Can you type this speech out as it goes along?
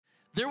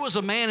There was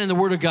a man in the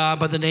Word of God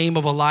by the name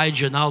of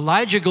Elijah. Now,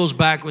 Elijah goes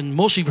back, when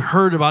most of you have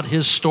heard about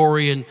his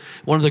story, and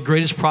one of the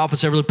greatest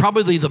prophets ever,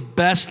 probably the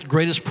best,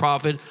 greatest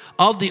prophet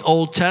of the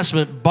Old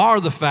Testament, bar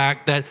the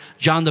fact that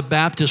John the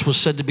Baptist was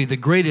said to be the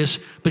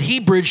greatest, but he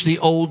bridged the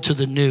old to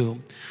the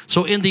new.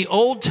 So in the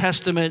Old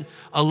Testament,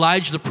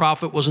 Elijah the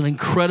prophet was an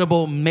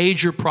incredible,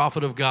 major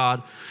prophet of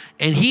God.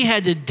 And he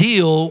had to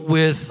deal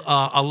with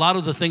a lot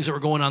of the things that were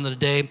going on in the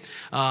day,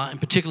 and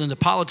particularly in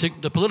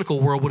the political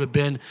world, would have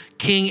been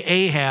King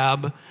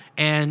Ahab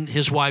and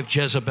his wife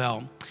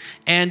Jezebel.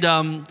 And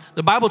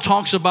the Bible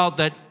talks about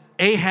that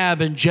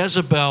Ahab and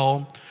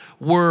Jezebel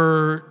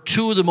were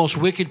two of the most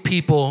wicked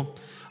people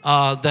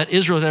that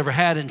Israel had ever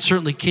had, and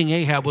certainly King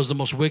Ahab was the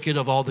most wicked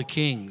of all the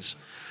kings.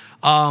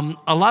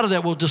 A lot of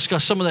that, we'll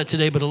discuss some of that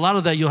today, but a lot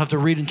of that you'll have to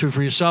read into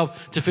for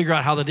yourself to figure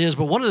out how that is.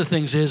 But one of the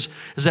things is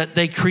that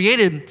they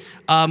created,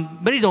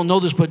 many don't know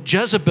this, but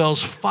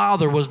Jezebel's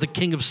father was the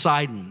king of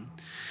Sidon.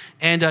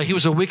 And he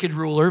was a wicked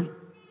ruler.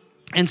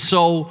 And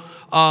so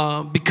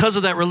because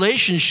of that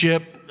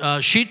relationship,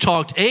 she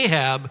talked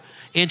Ahab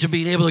into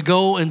being able to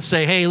go and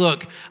say, hey,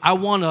 look, I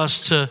want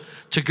us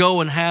to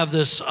go and have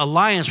this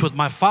alliance with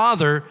my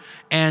father.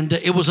 And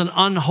it was an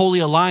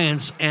unholy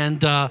alliance,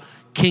 and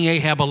King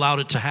Ahab allowed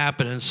it to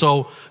happen. And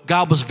so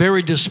God was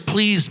very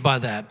displeased by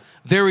that,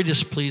 very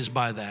displeased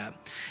by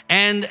that.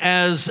 And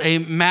as a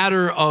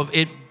matter of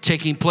it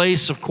taking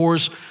place, of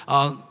course,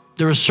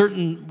 there are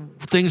certain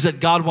things that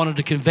God wanted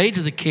to convey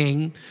to the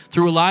king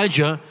through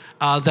Elijah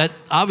that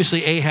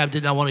obviously Ahab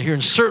did not want to hear,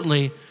 and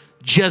certainly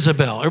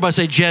Jezebel. Everybody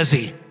say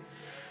Jezzy.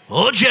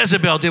 Oh,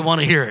 Jezebel didn't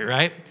want to hear it,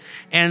 right?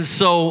 And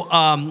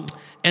so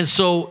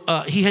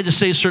he had to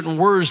say certain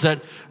words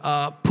that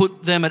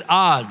put them at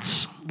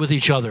odds with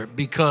each other,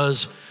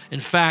 because in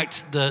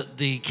fact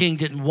the king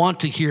didn't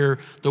want to hear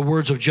the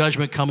words of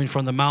judgment coming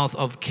from the mouth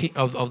of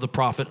the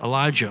prophet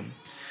Elijah.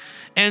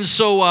 And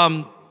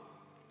so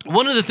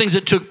one of the things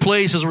that took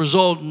place as a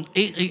result,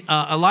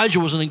 Elijah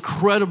was an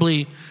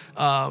incredibly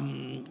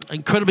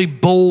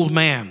bold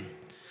man,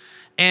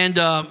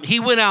 and he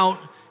went out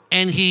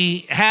and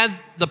he had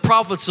the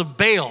prophets of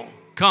Baal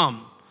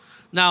come.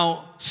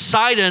 Now,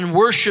 Sidon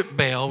worshiped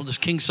Baal, this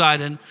King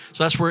Sidon,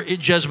 so that's where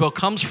Jezebel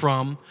comes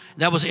from.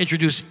 That was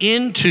introduced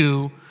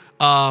into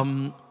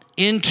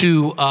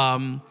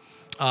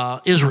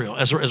Israel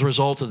as a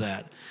result of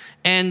that.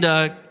 And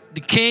the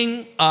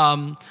king,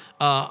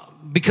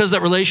 because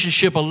that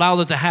relationship allowed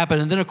it to happen.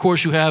 And then, of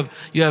course, you have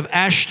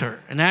Ashtar.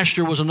 And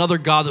Ashtar was another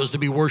god that was to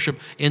be worshipped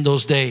in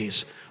those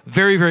days.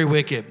 Very, very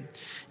wicked.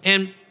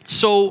 And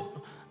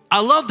so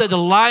I love that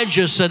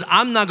Elijah said,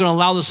 I'm not going to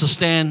allow this to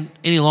stand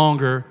any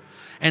longer,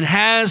 and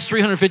has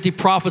 350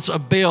 prophets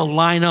of Baal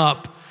line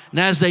up. And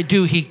as they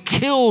do, he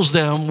kills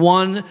them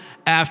one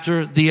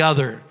after the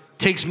other,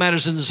 takes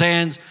matters in his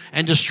hands,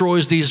 and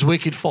destroys these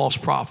wicked false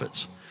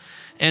prophets.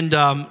 And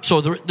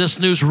so this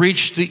news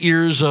reached the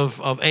ears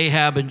of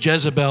Ahab and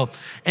Jezebel.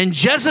 And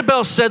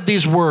Jezebel said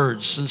these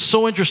words, and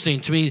so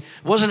interesting to me, it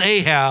wasn't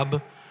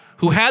Ahab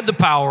who had the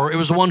power, it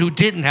was the one who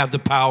didn't have the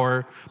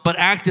power, but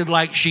acted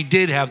like she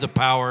did have the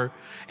power,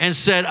 and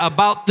said,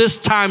 about this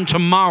time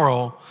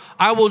tomorrow,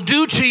 I will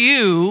do to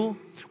you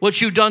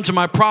what you've done to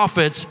my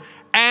prophets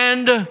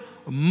and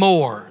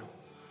more.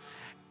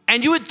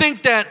 And you would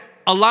think that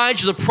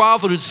Elijah the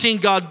prophet who'd seen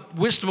God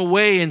whisk him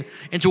away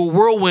into a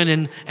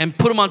whirlwind and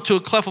put him onto a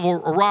cleft of a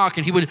rock,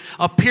 and he would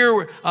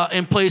appear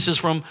in places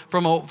from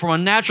a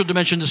natural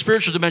dimension to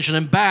spiritual dimension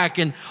and back,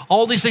 and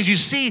all these things. You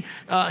see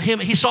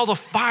he saw the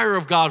fire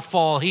of God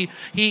fall. He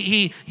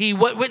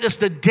witnessed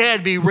the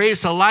dead be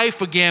raised to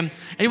life again.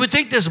 And you would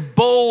think this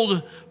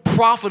bold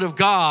prophet of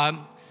God,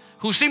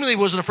 who seemingly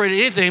wasn't afraid of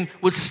anything,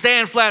 would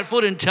stand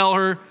flat-footed and tell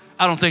her,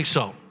 I don't think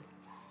so.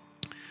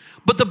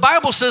 But the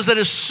Bible says that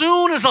as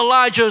soon as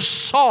Elijah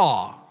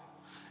saw,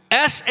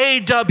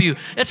 S-A-W,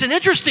 it's an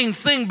interesting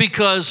thing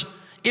because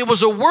it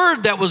was a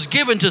word that was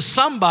given to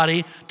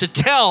somebody to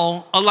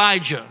tell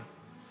Elijah.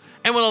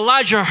 And when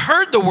Elijah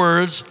heard the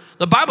words,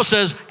 the Bible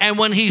says, and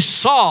when he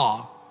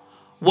saw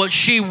what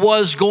she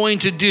was going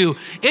to do.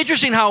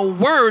 Interesting how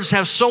words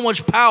have so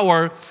much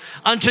power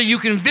until you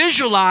can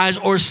visualize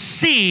or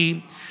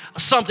see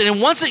something. And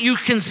once that you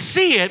can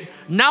see it,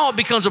 now it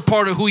becomes a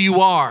part of who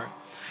you are.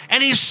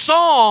 And he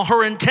saw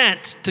her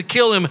intent to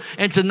kill him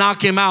and to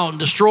knock him out and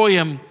destroy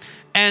him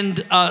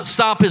and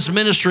stop his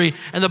ministry.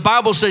 And the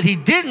Bible said he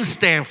didn't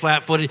stand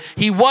flat-footed.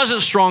 He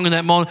wasn't strong in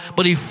that moment,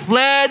 but he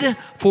fled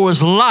for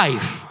his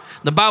life.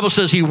 The Bible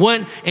says he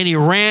went and he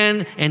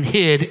ran and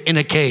hid in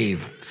a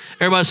cave.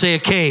 Everybody say a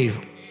cave.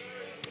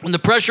 When the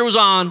pressure was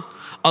on,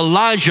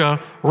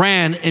 Elijah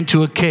ran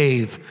into a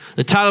cave.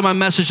 The title of my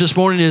message this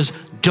morning is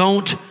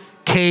Don't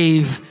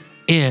Cave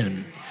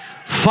In.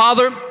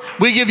 Father,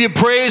 we give you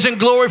praise and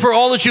glory for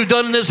all that you've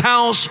done in this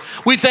house.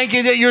 We thank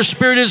you that your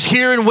Spirit is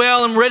here and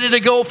well and ready to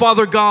go,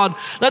 Father God.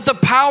 Let the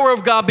power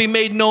of God be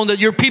made known, that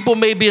your people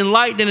may be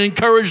enlightened and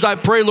encouraged, I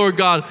pray, Lord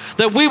God,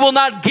 that we will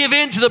not give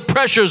in to the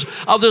pressures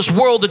of this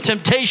world, the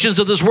temptations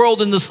of this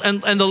world and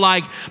the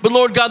like. But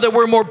Lord God, that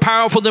we're more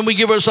powerful than we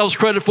give ourselves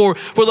credit for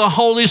the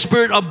Holy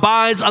Spirit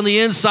abides on the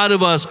inside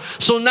of us.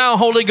 So now,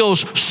 Holy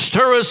Ghost,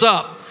 stir us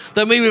up,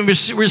 that we may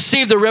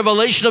receive the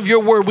revelation of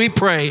your word, we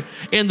pray,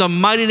 in the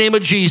mighty name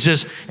of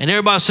Jesus. And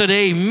everybody said,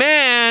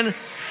 amen.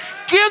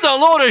 Give the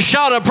Lord a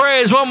shout of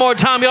praise one more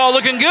time. Y'all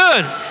looking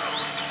good.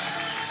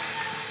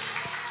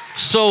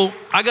 So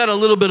I got a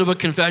little bit of a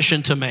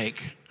confession to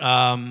make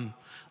that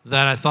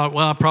I thought,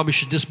 well, I probably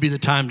should just be the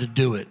time to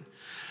do it.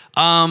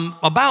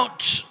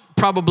 About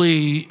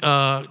probably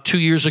 2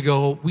 years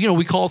ago,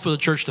 we call for the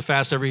church to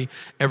fast every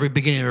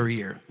beginning of every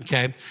year,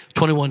 okay?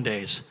 21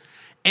 days.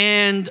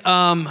 And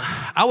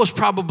I was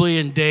probably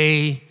in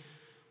day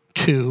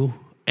 2,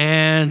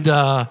 and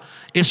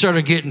it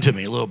started getting to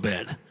me a little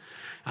bit.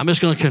 I'm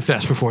just going to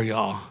confess before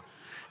y'all.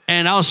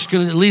 And I was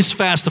going to at least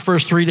fast the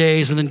first 3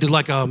 days and then do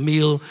like a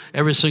meal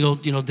every single,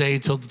 day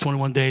till the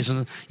 21 days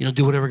and,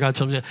 do whatever God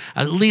told me to do.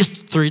 At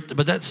least 3,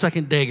 but that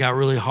second day got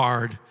really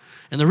hard.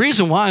 And the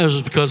reason why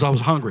was because I was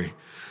hungry.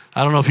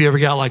 I don't know if you ever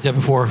got like that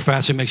before.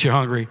 Fasting makes you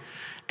hungry.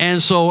 And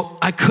so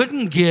I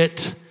couldn't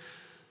get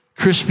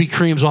Krispy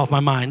Kremes off my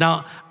mind.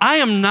 Now, I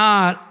am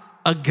not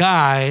a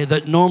guy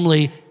that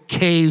normally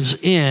caves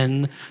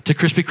in to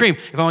Krispy Kreme.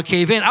 If I want to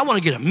cave in, I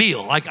want to get a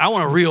meal. Like, I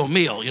want a real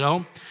meal,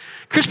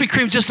 Krispy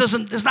Kreme just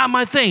it's not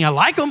my thing. I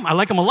like them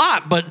a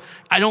lot, but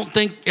I don't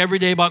think every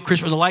day about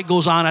Krispy. When the light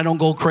goes on, I don't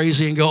go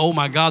crazy and go, oh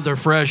my God, they're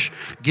fresh.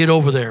 Get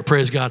over there,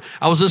 praise God.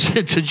 I was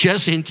listening to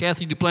Jesse and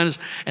Kathy Duplantis,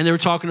 and they were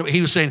talking about,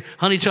 he was saying,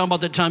 honey, tell them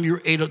about that time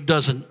you ate a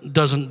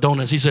dozen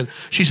donuts. She said,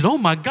 oh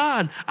my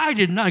God, I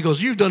did not. He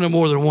goes, you've done it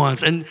more than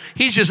once. And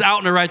he's just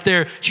out there right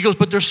there. She goes,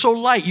 but they're so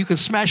light, you can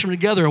smash them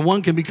together and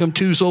one can become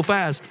 2 so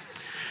fast.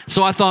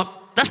 So I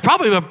thought, that's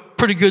probably a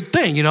pretty good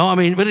thing,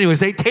 but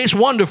anyways, they taste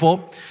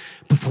wonderful.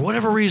 But for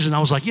whatever reason, I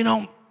was like,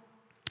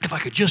 if I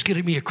could just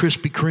get me a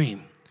Krispy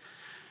Kreme,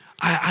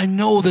 I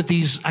know that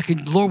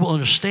Lord will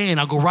understand.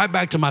 I'll go right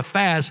back to my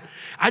fast.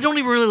 I don't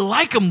even really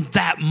like them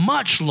that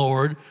much,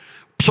 Lord.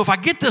 So if I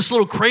get this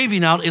little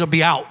craving out, it'll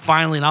be out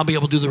finally, and I'll be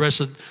able to do the rest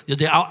of the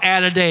day. I'll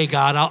add a day,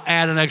 God. I'll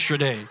add an extra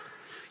day.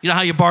 You know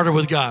how you barter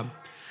with God.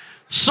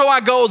 So I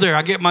go there.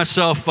 I get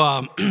myself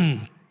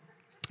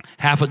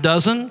half a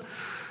dozen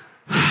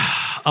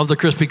of the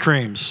Krispy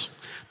Kremes.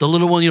 The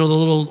little one, the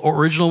little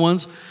original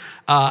ones.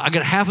 I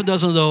got half a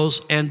dozen of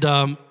those, and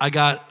I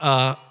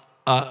got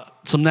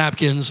some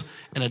napkins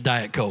and a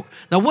Diet Coke.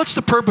 Now, what's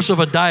the purpose of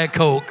a Diet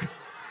Coke?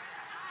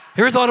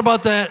 You ever thought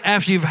about that?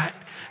 After you've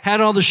had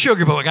all the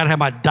sugar, but I got to have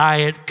my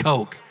Diet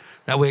Coke.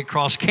 That way it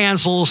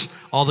cross-cancels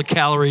all the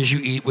calories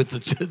you eat with the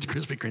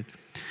Krispy Kreme.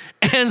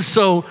 And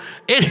so,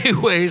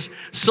 anyways,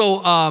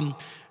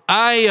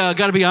 I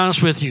got to be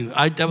honest with you.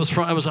 I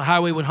was on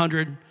Highway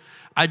 100.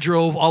 I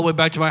drove all the way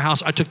back to my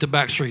house. I took the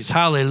back streets.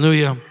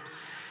 Hallelujah.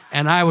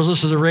 And I was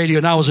listening to the radio,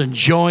 and I was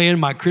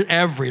enjoying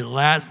every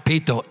last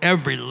Krispy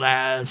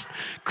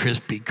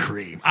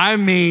Kreme. I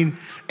mean,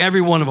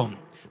 every one of them.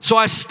 So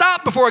I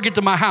stopped before I get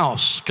to my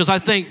house, because I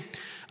think,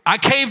 I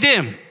caved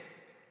in.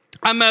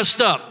 I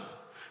messed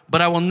up.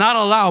 But I will not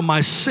allow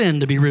my sin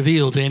to be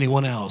revealed to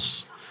anyone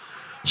else.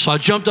 So I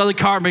jumped out of the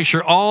car, made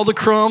sure all the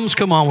crumbs,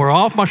 were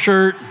off my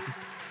shirt.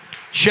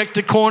 Checked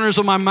the corners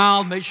of my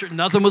mouth, made sure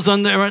nothing was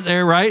on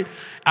there, right?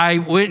 I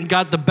went and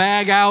got the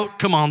bag out,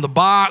 the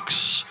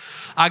box.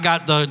 I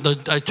got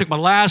I took my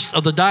last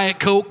of the Diet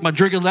Coke, my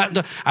drink of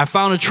that. I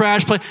found a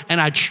trash plate, and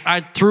I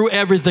threw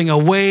everything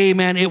away,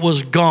 man. It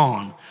was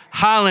gone.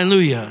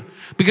 Hallelujah.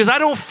 Because I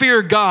don't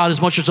fear God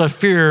as much as I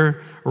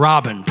fear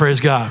Robin, praise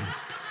God.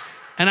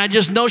 And I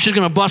just know she's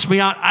going to bust me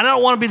out. I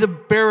don't want to be the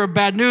bearer of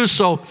bad news,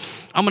 so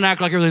I'm going to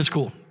act like everything's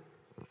cool.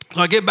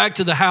 So I get back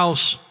to the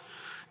house,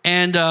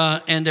 and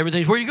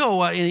everything. Where you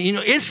go?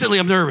 Instantly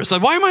I'm nervous.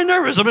 Like, why am I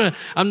nervous?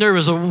 I'm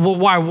nervous.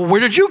 Why? Where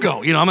did you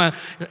go?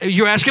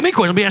 You're asking me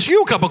questions. Let me ask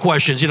you a couple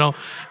questions.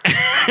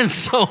 And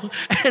so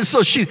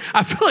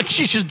I feel like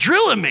she's just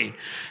drilling me.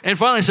 And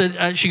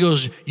finally she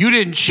goes, "You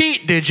didn't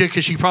cheat, did you?"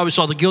 Because she probably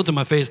saw the guilt in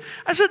my face.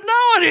 I said, "No,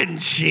 I didn't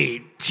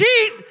cheat.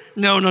 Cheat?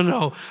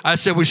 No. I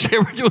said, we say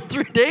we're doing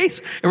 3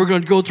 days, and we're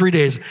going to go 3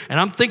 days. And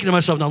I'm thinking to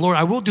myself, now, Lord,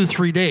 I will do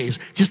 3 days,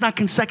 just not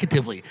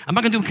consecutively. I'm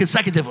not going to do them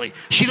consecutively.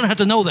 She doesn't have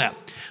to know that.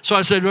 So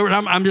I said, Lord,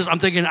 I'm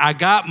thinking, I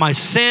got my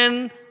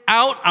sin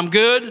out. I'm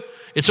good.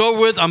 It's over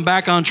with. I'm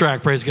back on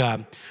track. Praise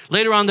God.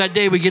 Later on that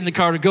day, we get in the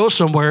car to go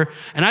somewhere,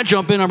 and I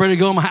jump in. I'm ready to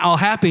go. I'm all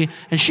happy.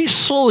 And she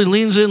slowly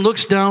leans in,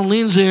 looks down,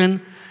 leans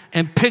in,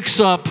 and picks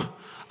up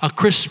a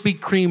Krispy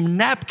Kreme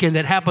napkin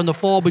that happened to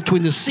fall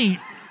between the seat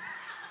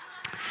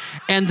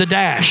and the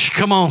dash.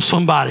 Come on,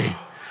 somebody.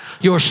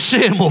 Your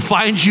sin will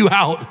find you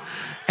out.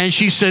 And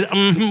she said,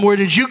 where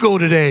did you go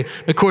today?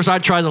 Of course, I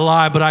tried to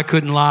lie, but I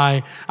couldn't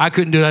lie. I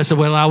couldn't do it. I said,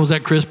 well, I was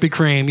at Krispy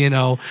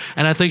Kreme,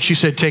 And I think she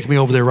said, take me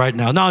over there right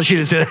now. No, she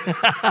didn't say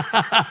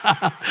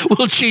that.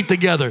 We'll cheat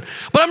together.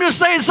 But I'm just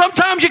saying,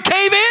 sometimes you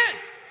cave in.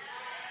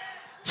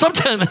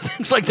 Sometimes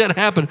things like that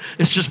happen.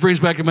 It just brings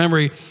back a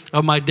memory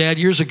of my dad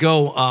years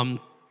ago.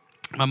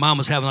 My mom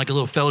was having like a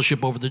little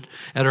fellowship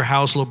at her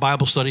house, a little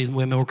Bible study, and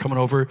women were coming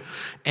over,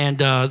 and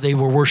they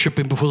were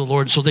worshiping before the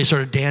Lord. So they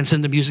started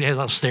dancing. The music had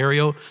a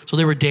stereo, so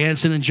they were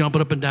dancing and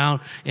jumping up and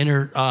down in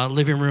her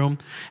living room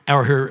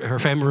or her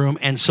family room.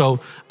 And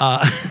so,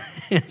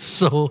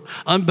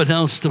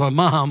 unbeknownst to my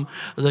mom,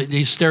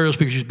 these stereo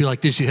speakers used to be like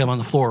this. You have on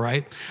the floor,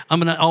 right?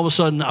 All of a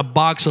sudden, a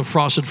box of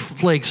Frosted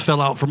Flakes fell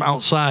out from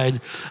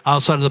outside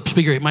of the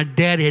speaker. My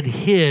dad had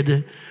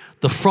hid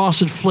the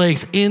Frosted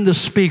Flakes in the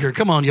speaker.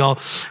 Come on, y'all.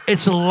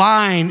 It's a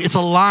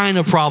line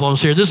of problems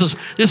here. This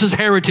is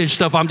heritage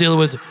stuff I'm dealing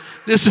with.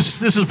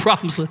 This is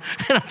problems. And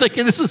I'm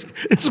thinking,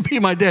 this would be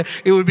my dad.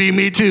 It would be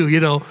me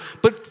too,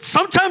 But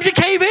sometimes you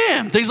cave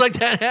in. Things like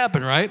that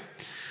happen, right?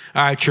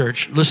 All right,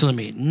 church, listen to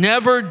me.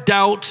 Never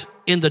doubt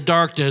in the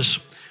darkness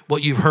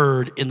what you've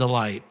heard in the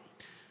light.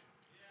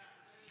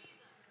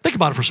 Think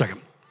about it for a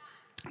second.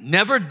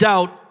 Never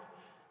doubt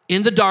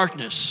in the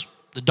darkness,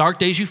 the dark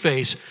days you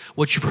face,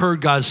 what you've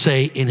heard God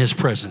say in his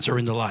presence or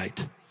in the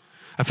light.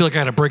 I feel like I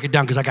got to break it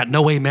down because I got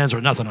no amens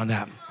or nothing on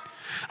that.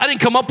 I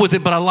didn't come up with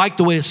it, but I like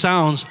the way it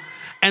sounds.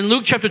 And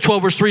Luke chapter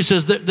 12, verse 3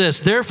 says this,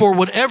 therefore,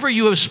 whatever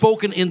you have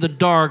spoken in the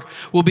dark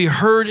will be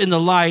heard in the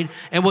light,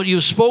 and what you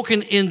have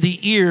spoken in the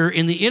ear,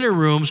 in the inner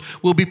rooms,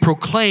 will be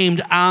proclaimed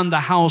on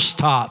the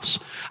housetops.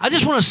 I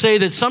just want to say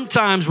that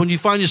sometimes when you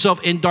find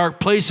yourself in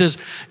dark places,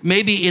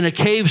 maybe in a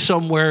cave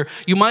somewhere,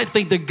 you might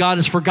think that God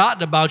has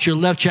forgotten about you,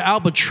 left you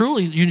out, but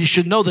truly you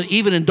should know that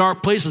even in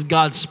dark places,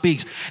 God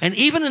speaks. And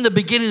even in the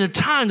beginning of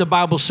time, the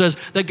Bible says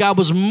that God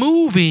was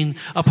moving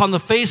upon the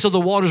face of the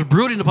waters,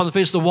 brooding upon the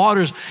face of the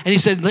waters, and he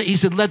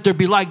said, let there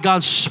be light.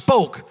 God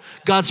spoke.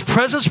 God's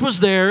presence was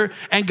there,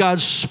 and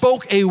God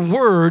spoke a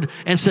word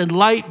and said,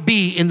 light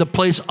be in the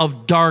place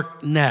of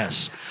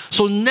darkness.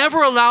 So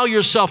never allow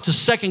yourself to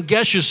second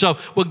guess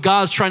yourself what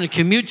God's trying to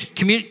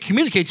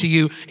communicate to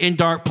you in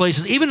dark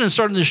places. Even in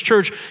starting this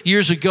church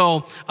years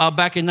ago,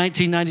 back in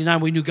 1999,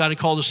 we knew God had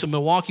called us to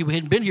Milwaukee. We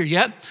hadn't been here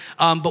yet,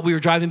 but we were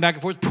driving back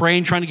and forth,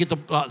 praying, trying to get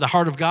the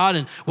heart of God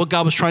and what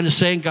God was trying to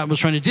say and God was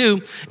trying to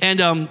do.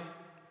 And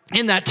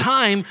in that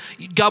time,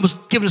 God was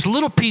giving us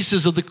little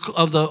pieces of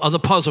the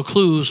puzzle,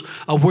 clues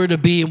of where to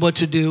be and what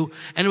to do.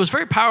 And it was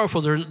very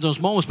powerful during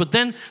those moments. But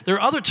then there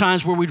are other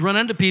times where we'd run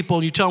into people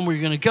and you tell them where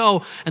you're going to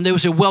go. And they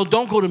would say, well,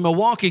 don't go to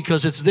Milwaukee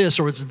because it's this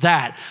or it's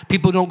that.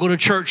 People don't go to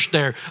church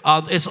there.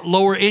 It's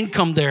lower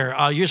income there.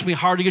 It's going to be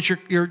hard to get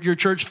your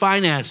church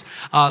financed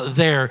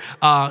there.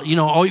 Where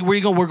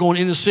you going? We're going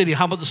in the city.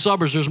 How about the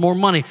suburbs? There's more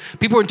money.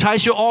 People are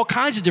enticed to all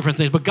kinds of different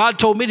things. But God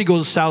told me to go to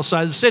the south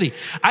side of the city.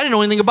 I didn't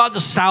know anything about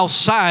the south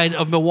side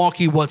of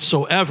Milwaukee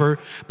whatsoever,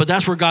 but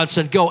that's where God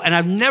said go. And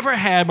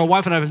my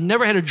wife and I have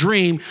never had a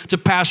dream to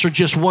pastor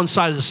just one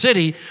side of the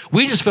city.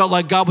 We just felt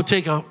like God would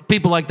take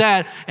people like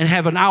that and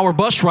have an hour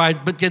bus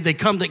ride, but they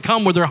come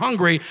where they're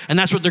hungry, and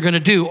that's what they're going to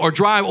do, or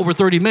drive over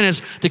 30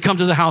 minutes to come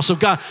to the house of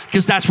God,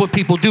 because that's what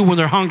people do when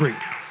they're hungry.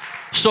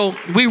 So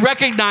we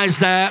recognize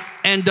that,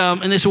 and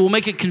they said, we'll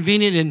make it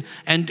convenient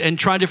and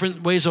try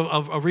different ways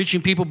of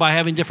reaching people by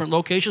having different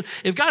locations.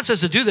 If God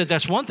says to do that,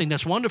 that's one thing,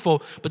 that's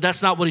wonderful, but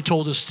that's not what he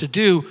told us to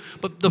do.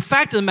 But the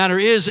fact of the matter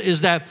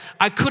is that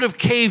I could have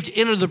caved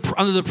in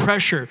under the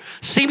pressure,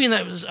 seeming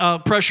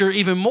that pressure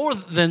even more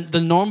than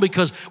normal,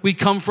 because we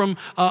come from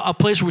a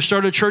place where we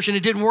started a church and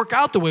it didn't work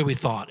out the way we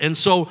thought. And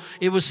so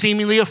it was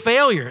seemingly a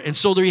failure. And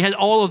so there you had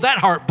all of that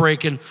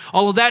heartbreak and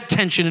all of that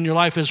tension in your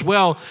life as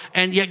well.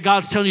 And yet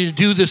God's telling you to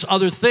do this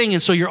other thing.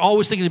 And so you're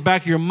always thinking in the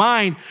back of your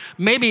mind,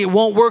 maybe it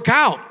won't work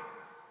out.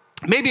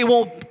 Maybe it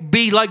won't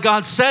be like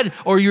God said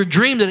or your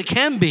dream that it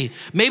can be.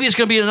 Maybe it's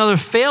going to be another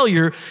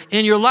failure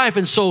in your life.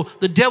 And so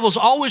the devil's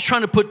always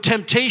trying to put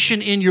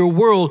temptation in your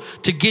world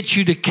to get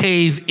you to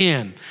cave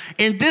in.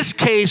 In this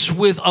case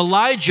with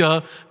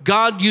Elijah,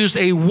 God used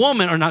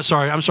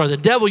the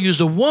devil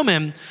used a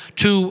woman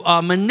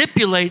to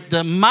manipulate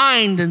the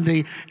mind and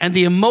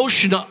the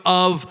emotion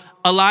of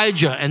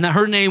Elijah, and that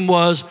her name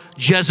was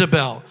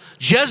Jezebel.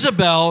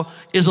 Jezebel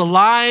is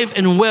alive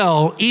and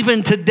well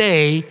even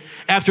today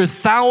after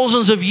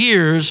thousands of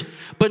years,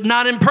 but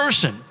not in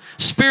person.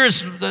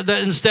 Spirits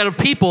that instead of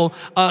people,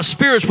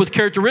 spirits with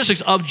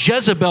characteristics of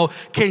Jezebel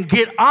can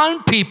get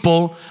on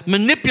people,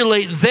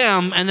 manipulate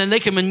them, and then they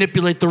can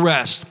manipulate the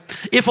rest.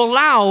 If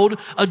allowed,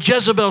 a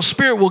Jezebel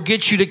spirit will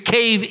get you to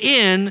cave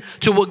in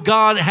to what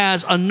God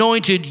has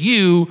anointed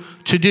you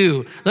to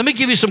do. Let me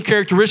give you some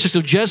characteristics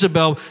of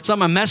Jezebel. It's not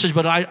my message,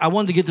 but I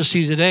wanted to get this to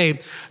you today.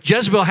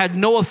 Jezebel had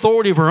no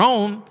authority of her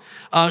own.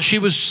 She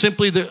was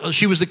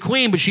the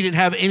queen, but she didn't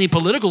have any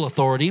political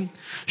authority.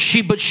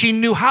 But she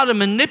knew how to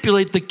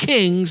manipulate the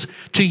kings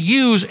to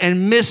use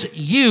and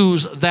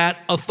misuse that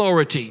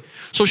authority.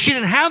 So she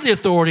didn't have the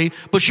authority,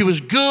 but she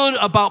was good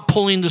about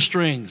pulling the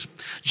strings.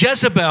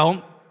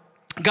 Jezebel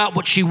got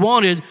what she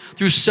wanted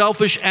through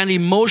selfish and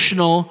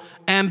emotional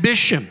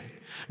ambition.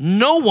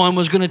 No one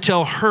was going to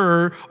tell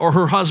her or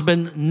her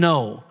husband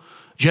no.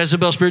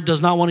 Jezebel's spirit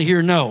does not want to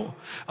hear no.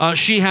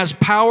 She has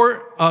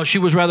power. She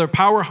was rather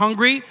power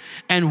hungry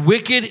and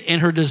wicked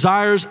in her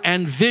desires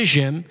and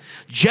vision.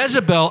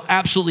 Jezebel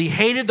absolutely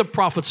hated the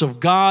prophets of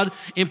God.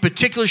 In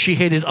particular, she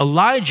hated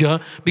Elijah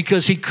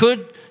because he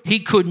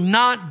could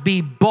not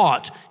be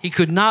bought. He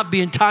could not be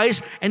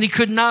enticed, and he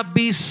could not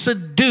be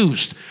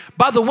seduced.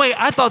 By the way,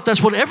 I thought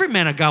that's what every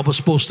man of God was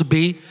supposed to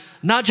be,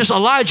 not just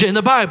Elijah in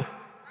the Bible.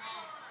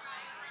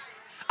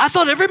 I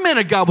thought every man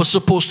of God was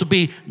supposed to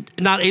be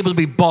not able to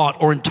be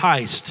bought or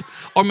enticed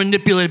or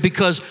manipulated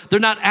because they're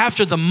not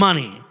after the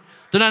money.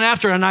 They're not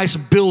after a nice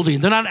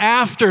building. They're not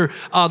after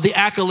the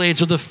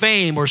accolades or the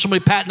fame or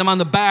somebody patting them on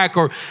the back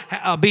or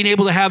being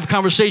able to have a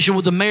conversation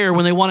with the mayor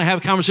when they want to have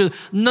a conversation.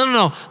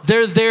 No.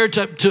 They're there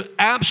to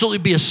absolutely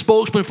be a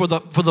spokesman for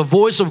the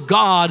voice of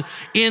God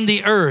in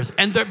the earth.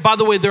 And there, by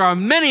the way, there are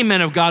many men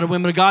of God and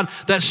women of God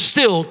that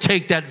still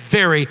take that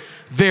very,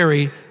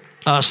 very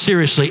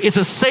seriously. It's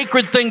a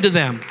sacred thing to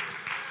them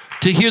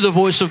to hear the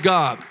voice of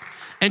God.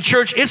 And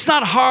church, it's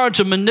not hard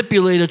to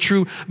manipulate a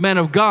true man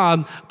of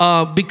God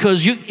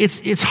because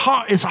it's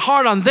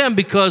hard on them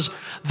because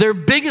their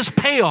biggest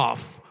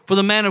payoff for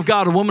the man of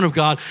God or woman of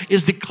God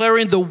is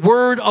declaring the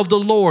word of the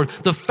Lord.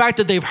 The fact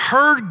that they've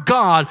heard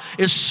God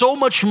is so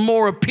much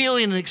more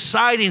appealing and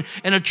exciting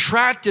and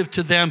attractive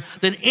to them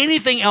than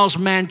anything else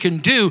man can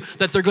do,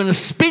 that they're going to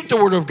speak the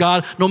word of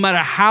God no matter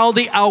how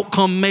the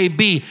outcome may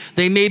be.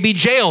 They may be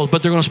jailed,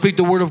 but they're going to speak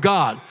the word of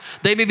God.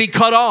 They may be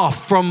cut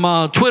off from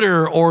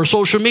Twitter or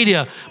social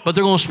media, but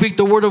they're going to speak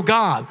the word of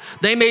God.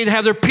 They may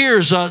have their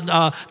peers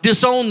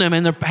disown them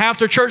and half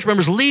their church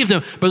members leave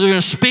them, but they're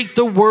going to speak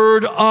the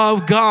word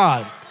of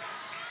God.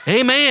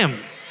 Amen.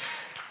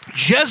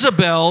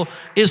 Jezebel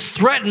is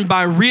threatened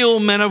by real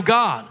men of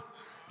God.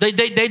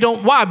 They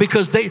don't, why?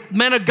 Because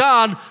men of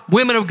God,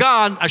 women of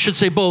God, I should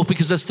say both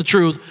because that's the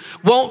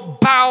truth,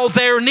 won't bow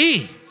their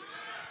knee.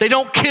 They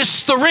don't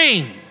kiss the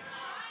ring.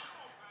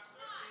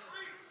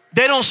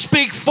 They don't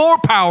speak for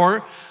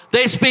power,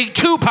 they speak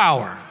to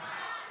power.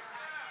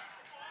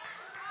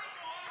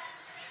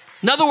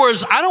 In other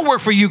words, I don't work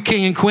for you,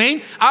 king and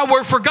queen. I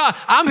work for God.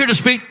 I'm here to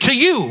speak to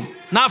you,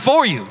 not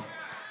for you.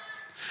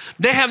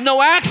 They have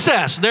no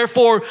access.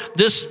 Therefore,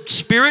 this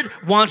spirit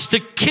wants to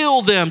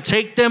kill them,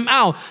 take them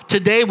out.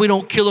 Today, we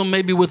don't kill them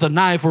maybe with a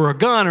knife or a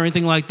gun or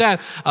anything like that.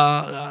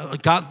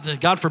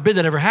 God forbid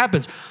that ever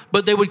happens.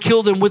 But they would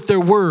kill them with their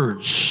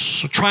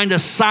words, trying to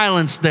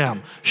silence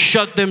them,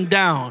 shut them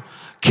down,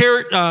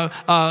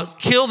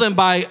 kill them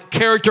by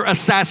character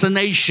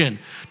assassination,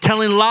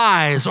 telling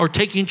lies or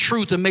taking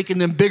truth and making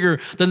them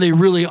bigger than they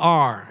really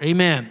are.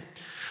 Amen.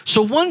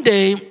 So one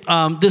day,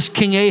 this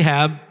King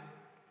Ahab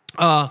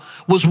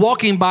was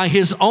walking by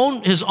his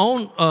own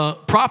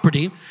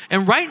property,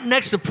 and right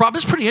next to the property,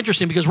 it's pretty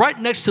interesting because right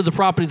next to the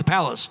property, the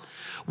palace,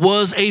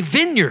 was a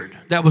vineyard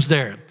that was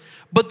there.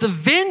 But the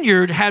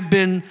vineyard had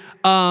been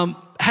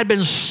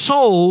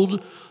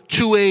sold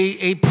to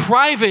a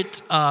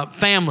private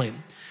family,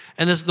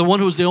 and the one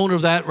who was the owner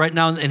of that right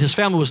now, and his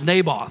family was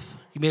Naboth.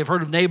 You may have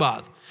heard of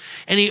Naboth,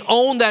 and he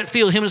owned that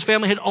field. Him and his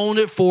family had owned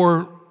it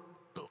for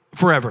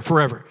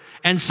forever.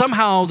 And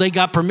somehow they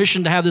got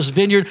permission to have this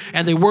vineyard,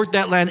 and they worked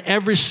that land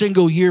every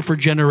single year for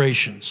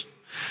generations.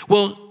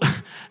 Well,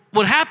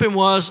 what happened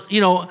was,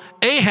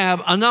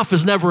 Ahab, enough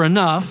is never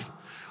enough.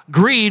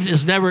 Greed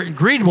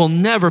will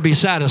never be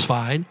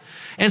satisfied.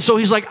 And so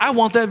he's like, I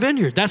want that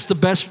vineyard. That's the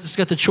best. It's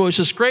got the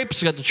choicest grapes.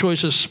 It's got the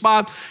choicest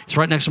spot. It's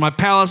right next to my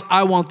palace.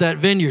 I want that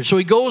vineyard. So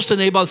he goes to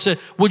Naboth and said,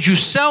 would you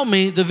sell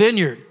me the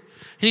vineyard?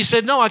 And he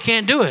said, no, I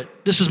can't do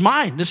it. This is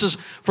mine. This is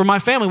for my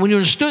family. When you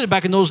understood it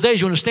back in those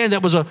days, you understand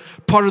that was a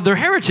part of their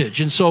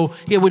heritage. And so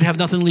he would have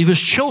nothing to leave his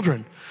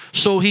children.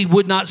 So he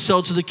would not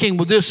sell to the king.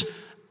 Well, this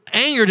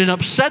angered and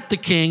upset the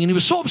king, and he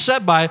was so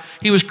upset by it,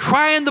 he was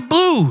crying the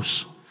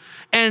blues.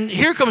 And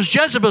here comes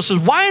Jezebel and says,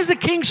 why is the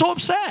king so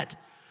upset?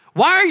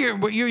 Why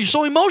are you're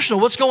so emotional?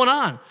 What's going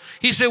on?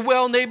 He said,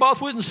 well,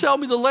 Naboth wouldn't sell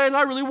me the land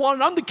I really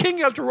wanted. I'm the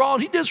king after all,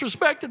 and he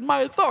disrespected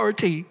my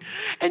authority.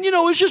 And,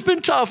 it's just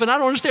been tough, and I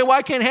don't understand why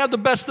I can't have the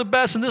best of the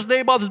best, and this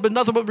Naboth has been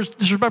nothing but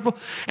disrespectful.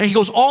 And he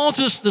goes all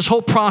through this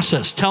whole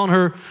process, telling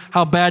her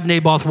how bad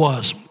Naboth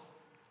was.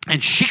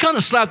 And she kind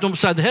of slapped him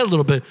upside the head a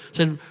little bit,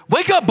 said,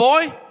 wake up,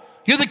 boy.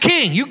 You're the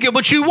king. You get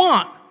what you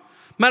want.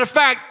 Matter of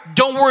fact,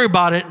 don't worry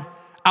about it.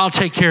 I'll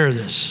take care of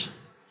this.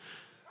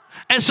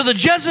 And so the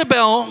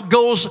Jezebel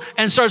goes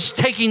and starts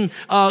taking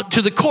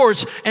to the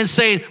courts and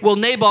saying, well,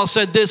 Naboth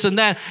said this and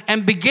that,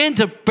 and begin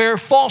to bear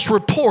false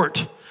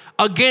report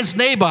against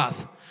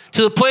Naboth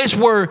to the place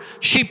where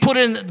she put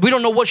in, we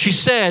don't know what she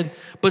said,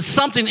 but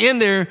something in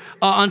there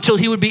until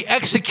he would be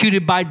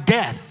executed by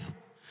death.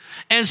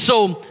 And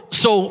so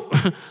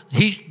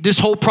this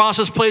whole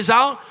process plays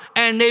out,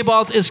 and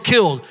Naboth is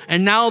killed.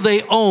 And now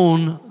they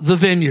own the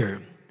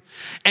vineyard.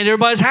 And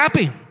everybody's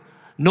happy.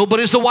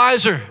 Nobody's the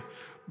wiser.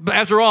 But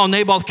after all,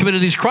 Naboth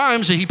committed these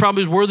crimes, and he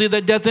probably was worthy of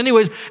that death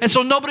anyways. And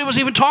so nobody was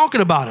even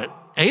talking about it.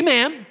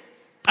 Amen.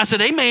 I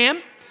said,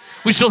 amen.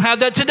 We still have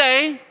that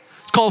today.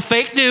 It's called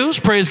fake news,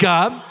 praise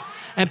God.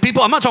 And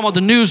people, I'm not talking about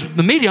the news,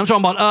 the media, I'm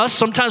talking about us.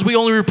 Sometimes we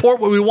only report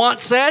what we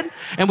want said,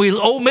 and we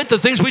omit the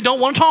things we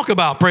don't want to talk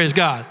about, praise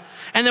God.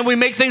 And then we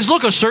make things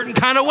look a certain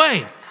kind of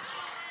way.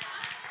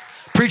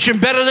 Preaching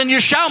better than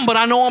you're shouting, but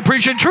I know I'm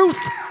preaching truth.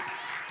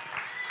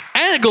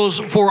 And it goes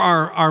for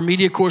our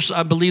media course.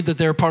 I believe that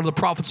they're part of the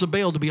prophets of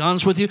Baal. To be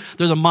honest with you,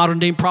 they're the modern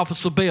day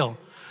prophets of Baal.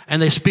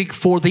 And they speak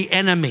for the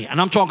enemy.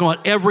 And I'm talking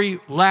about every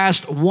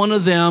last one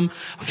of them.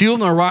 A few of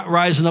them are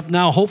rising up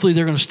now. Hopefully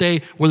they're going to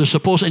stay where they're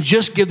supposed to and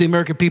just give the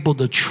American people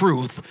the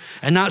truth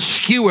and not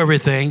skew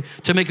everything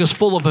to make us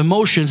full of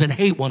emotions and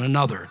hate one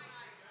another.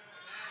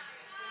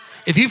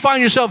 If you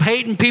find yourself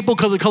hating people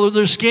because of the color of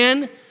their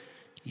skin,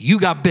 you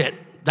got bit.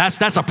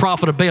 That's a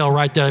prophet of Baal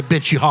right there. It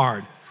bit you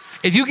hard.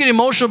 If you get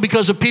emotional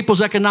because of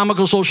people's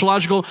economical,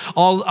 sociological,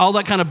 all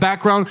that kind of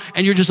background,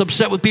 and you're just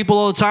upset with people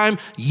all the time,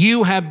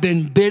 you have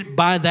been bit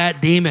by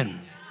that demon.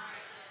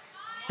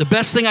 The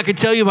best thing I can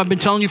tell you, I've been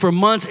telling you for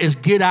months, is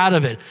get out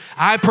of it.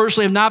 I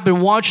personally have not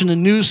been watching the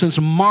news since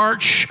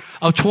March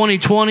of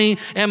 2020,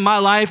 and my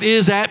life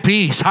is at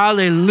peace.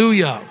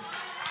 Hallelujah.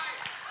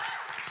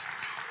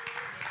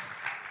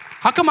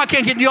 How come I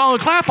can't get you all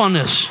to clap on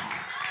this?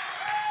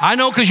 I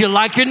know, because you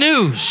like your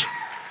news.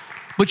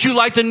 But you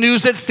like the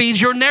news that feeds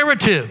your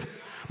narrative.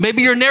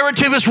 Maybe your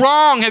narrative is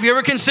wrong. Have you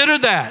ever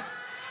considered that?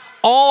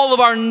 All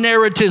of our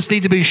narratives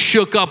need to be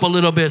shook up a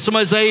little bit.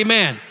 Somebody say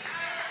amen.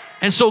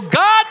 And so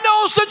God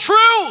knows the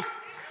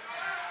truth.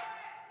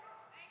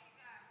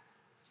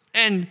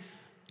 And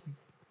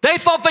they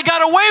thought they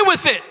got away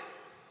with it.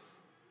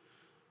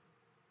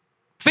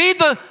 Feed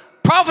the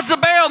prophets of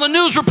Baal the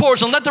news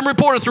reports and let them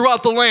report it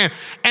throughout the land.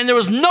 And there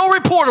was no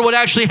report of what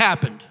actually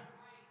happened.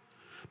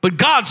 But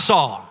God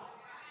saw.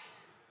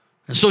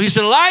 And so he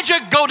said, Elijah,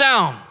 go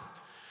down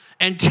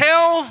and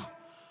tell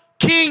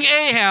King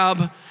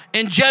Ahab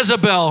and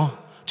Jezebel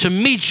to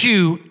meet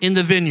you in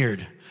the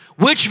vineyard.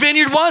 Which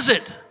vineyard was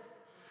it?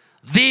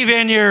 The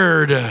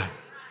vineyard.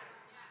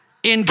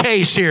 In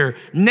case here,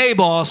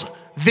 Naboth's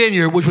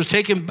vineyard, which was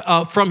taken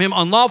from him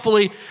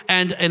unlawfully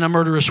and in a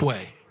murderous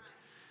way.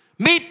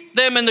 Meet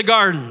them in the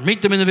garden.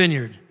 Meet them in the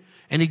vineyard.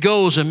 And he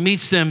goes and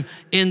meets them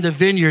in the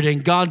vineyard.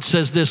 And God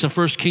says this in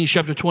 1 Kings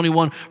chapter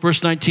 21,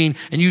 verse 19,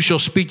 and you shall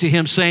speak to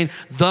him saying,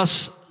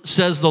 thus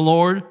says the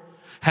Lord,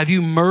 have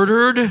you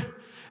murdered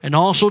and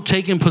also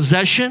taken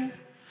possession?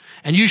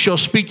 And you shall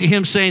speak to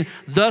him saying,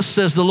 thus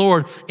says the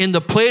Lord, in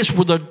the place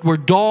where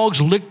dogs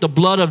licked the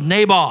blood of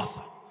Naboth.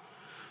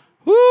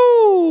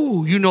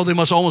 Woo! You know they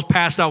must almost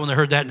passed out when they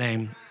heard that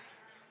name.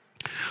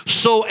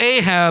 So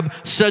Ahab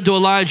said to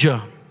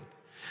Elijah,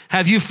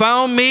 have you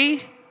found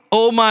me?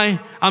 I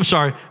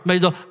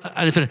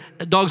didn't finish.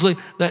 Dogs lick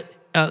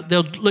that,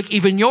 they'll lick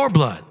even your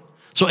blood.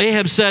 So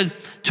Ahab said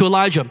to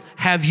Elijah,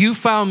 have you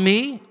found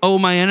me, O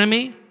my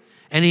enemy?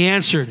 And he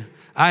answered,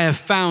 I have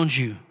found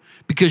you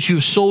because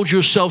you've sold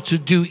yourself to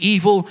do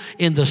evil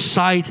in the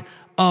sight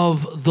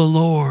of the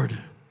Lord.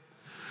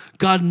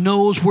 God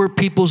knows where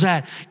people's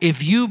at.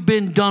 If you've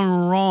been done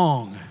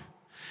wrong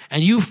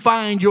and you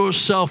find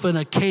yourself in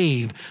a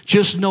cave,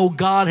 just know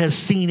God has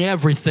seen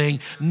everything,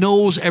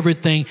 knows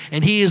everything,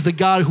 and he is the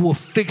God who will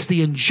fix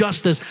the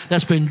injustice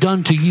that's been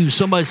done to you.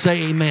 Somebody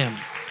say amen.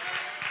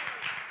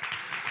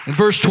 In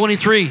verse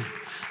 23,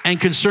 and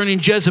concerning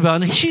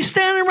Jezebel, and she's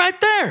standing right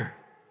there.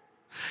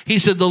 He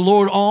said, the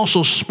Lord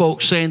also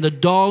spoke, saying, the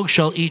dog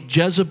shall eat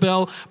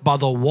Jezebel by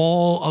the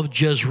wall of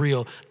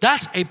Jezreel.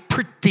 That's a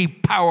pretty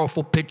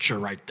powerful picture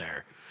right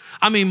there.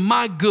 I mean,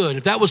 my good,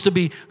 if that was to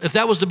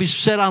be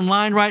said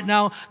online right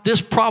now,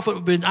 this prophet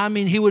would have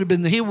been,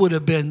 he would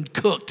have been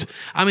cooked.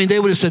 I mean,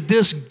 they would have said,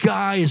 this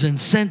guy is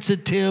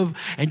insensitive,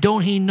 and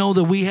don't he know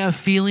that we have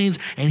feelings,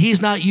 and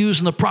he's not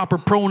using the proper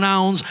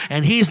pronouns,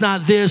 and he's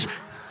not this.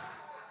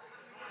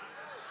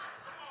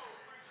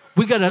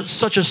 We got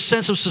such a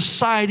sense of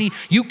society,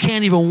 you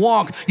can't even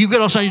walk. You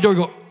get outside your door and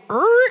go,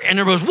 and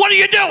everybody goes, what are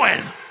you doing?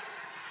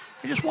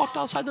 You just walked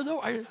outside the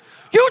door.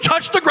 You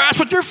touched the grass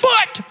with your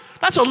foot.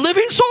 That's a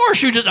living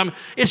source.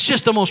 It's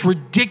just the most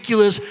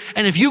ridiculous.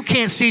 And if you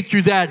can't see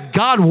through that,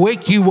 God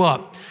wake you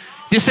up.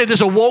 They say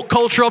there's a woke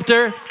culture up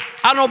there.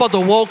 I don't know about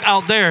the woke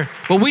out there,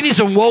 but we need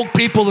some woke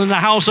people in the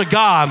house of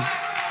God.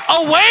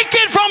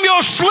 Awaken from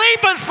your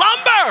sleep and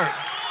slumber.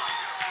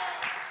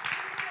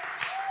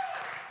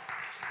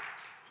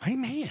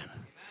 Amen.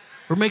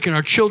 We're making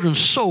our children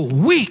so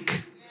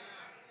weak.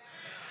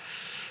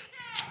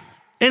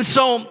 And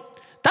so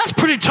that's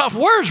pretty tough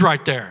words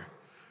right there.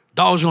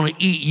 Dog's going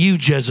to eat you,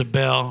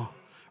 Jezebel,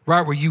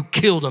 right where you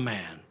killed a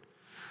man.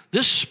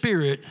 This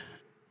spirit,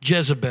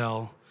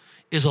 Jezebel,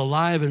 is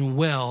alive and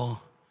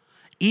well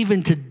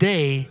even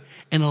today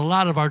in a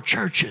lot of our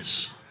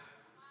churches.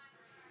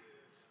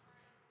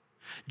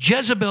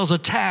 Jezebel's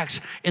attacks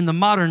in the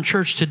modern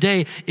church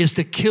today is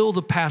to kill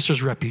the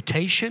pastor's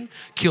reputation,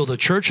 kill the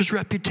church's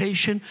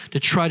reputation, to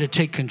try to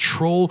take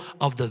control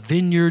of the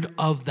vineyard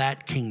of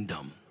that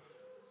kingdom.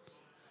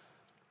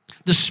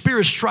 This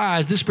spirit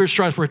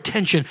strives for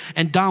attention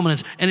and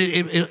dominance, and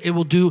it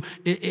will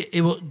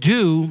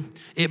do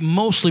it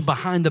mostly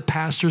behind the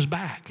pastor's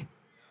back.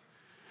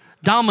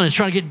 Dominance,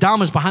 trying to get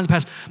dominance behind the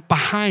pastor,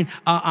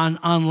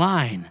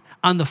 online,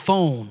 on the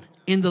phone,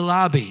 in the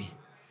lobby,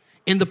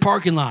 in the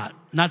parking lot.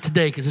 Not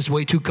today because it's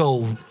way too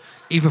cold,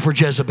 even for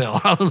Jezebel.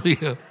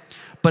 Hallelujah.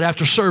 But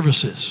after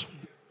services.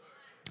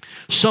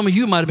 Some of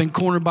you might have been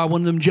cornered by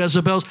one of them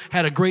Jezebels,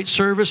 had a great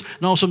service,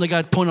 and all of a sudden they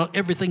got to point out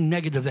everything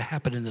negative that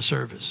happened in the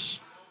service.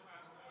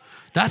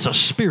 That's a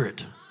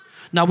spirit.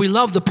 Now, we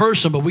love the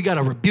person, but we got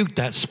to rebuke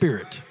that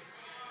spirit.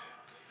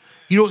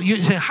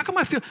 You say, how come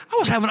I feel?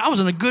 I was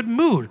in a good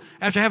mood.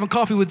 After having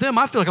coffee with them,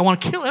 I feel like I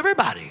want to kill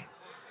everybody.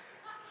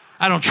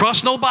 I don't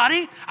trust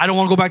nobody. I don't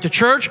want to go back to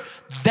church.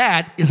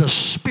 That is a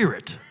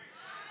spirit.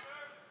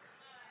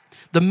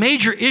 The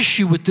major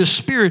issue with this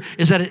spirit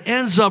is that it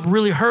ends up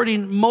really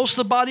hurting most of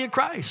the body of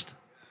Christ.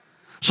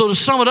 So to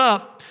sum it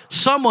up,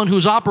 someone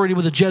who's operating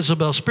with a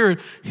Jezebel spirit,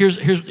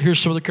 here's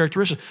some of the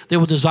characteristics. They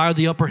will desire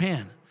the upper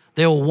hand.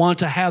 They will want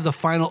to have the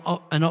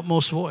final and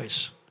utmost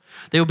voice.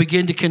 They will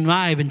begin to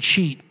connive and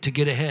cheat to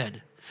get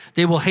ahead.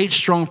 They will hate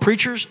strong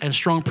preachers and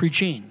strong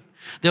preaching.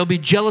 They'll be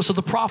jealous of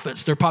the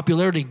prophets, their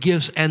popularity,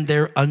 gifts, and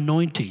their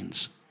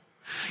anointings.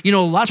 You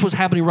know, lots of what's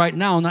happening right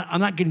now, and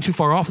I'm not getting too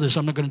far off of this,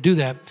 I'm not going to do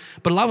that,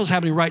 but a lot of what's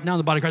happening right now in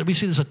the body of Christ, we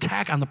see this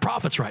attack on the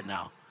prophets right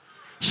now.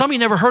 Some of you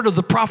never heard of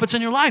the prophets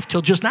in your life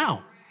till just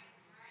now.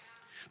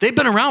 They've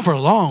been around for a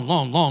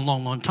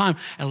long time,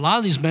 and a lot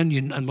of these men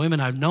and women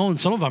I've known,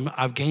 some of them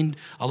I've gained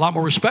a lot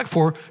more respect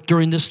for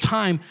during this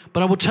time,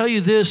 but I will tell you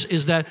this,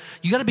 is that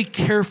you got to be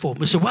careful.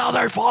 We say, well,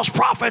 they're false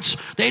prophets.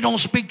 They don't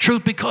speak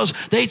truth because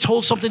they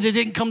told something that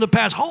didn't come to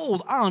pass.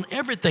 Hold on,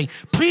 everything.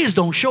 Please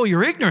don't show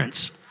your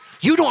ignorance.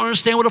 You don't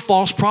understand what a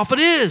false prophet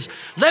is.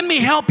 Let me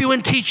help you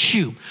and teach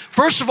you.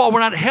 First of all, we're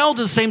not held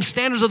to the same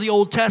standards of the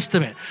Old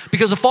Testament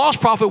because a false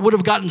prophet would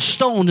have gotten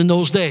stoned in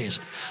those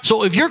days.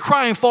 So if you're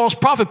crying false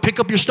prophet,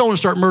 pick up your stone and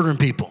start murdering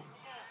people.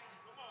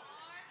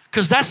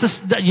 Because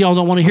y'all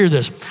don't want to hear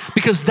this.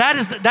 Because that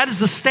is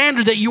the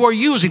standard that you are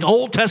using,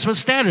 Old Testament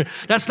standard.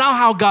 That's not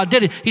how God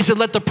did it. He said,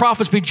 let the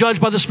prophets be judged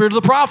by the spirit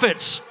of the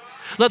prophets.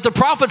 Let the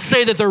prophets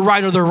say that they're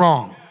right or they're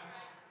wrong.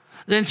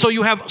 And so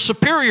you have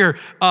superior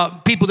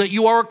people that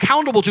you are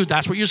accountable to.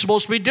 That's what you're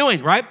supposed to be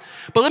doing, right?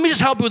 But let me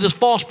just help you with this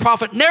false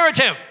prophet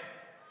narrative.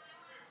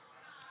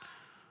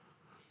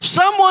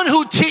 Someone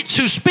who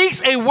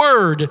speaks a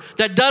word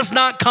that does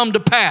not come to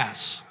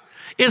pass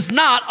is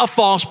not a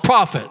false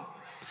prophet.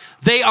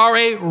 They are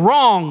a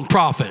wrong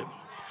prophet.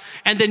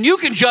 And then you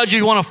can judge if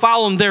you want to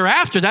follow them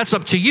thereafter. That's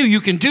up to you.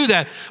 You can do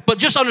that. But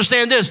just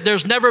understand this.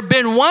 There's never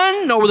been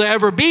one, nor will there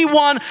ever be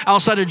one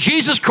outside of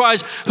Jesus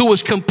Christ who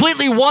was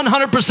completely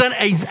 100%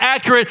 as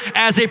accurate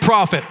as a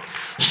prophet.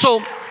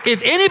 So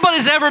if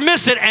anybody's ever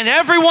missed it, and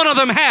every one of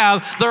them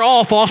have, they're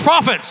all false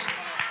prophets.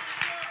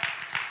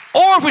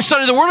 Or if we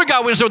study the Word of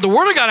God, we understand what the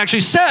Word of God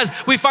actually says,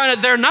 we find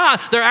that they're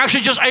not. They're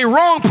actually just a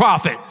wrong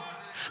prophet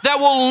that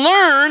will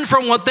learn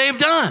from what they've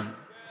done.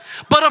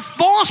 But a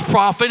false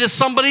prophet is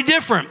somebody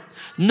different.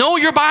 Know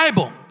your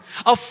Bible.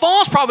 A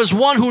false prophet is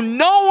one who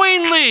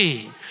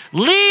knowingly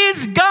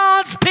leads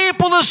God's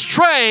people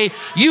astray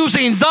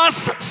using thus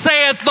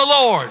saith the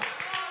Lord.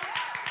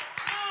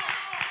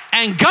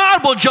 And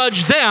God will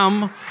judge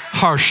them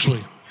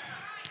harshly.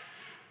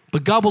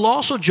 But God will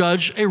also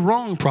judge a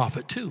wrong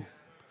prophet too.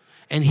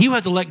 And he will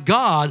have to let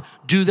God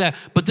do that.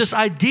 But this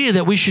idea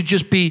that we should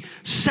just be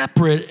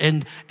separate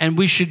and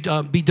we should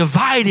be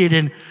divided.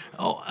 And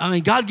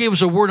God gave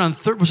us a word on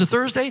was it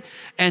Thursday?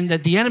 And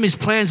that the enemy's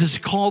plans is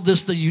called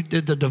this the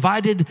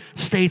divided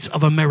states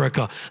of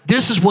America.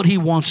 This is what he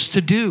wants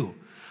to do.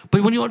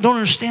 But when you don't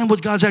understand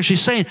what God's actually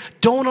saying,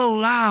 don't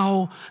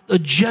allow the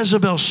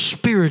Jezebel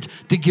spirit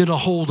to get a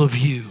hold of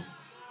you.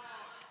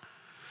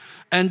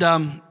 And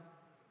the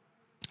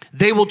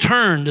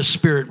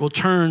spirit will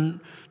turn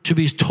to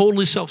be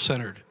totally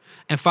self-centered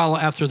and follow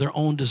after their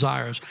own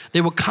desires. They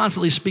will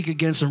constantly speak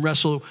against and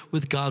wrestle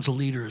with God's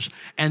leaders,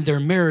 and their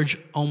marriage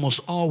almost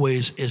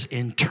always is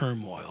in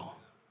turmoil.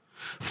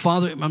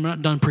 Father, I'm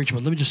not done preaching,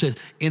 but let me just say this.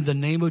 In the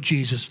name of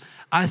Jesus,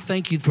 I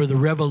thank you for the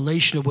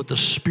revelation of what the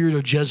spirit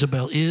of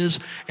Jezebel is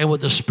and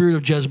what the spirit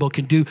of Jezebel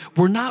can do.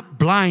 We're not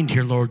blind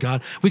here, Lord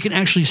God. We can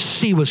actually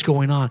see what's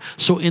going on.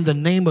 So in the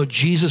name of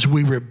Jesus,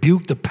 we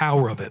rebuke the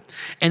power of it.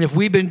 And if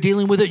we've been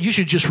dealing with it, you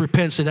should just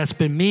repent and say, that's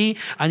been me.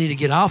 I need to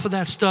get off of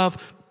that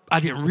stuff. I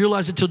didn't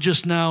realize it till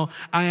just now.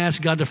 I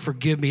ask God to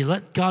forgive me.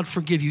 Let God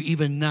forgive you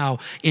even now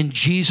in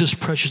Jesus'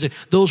 precious name.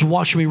 Those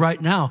watching me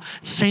right now,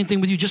 same thing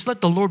with you. Just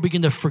let the Lord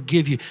begin to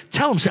forgive you.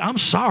 Tell him, say, I'm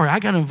sorry. I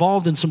got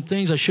involved in some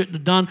things I shouldn't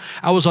have done.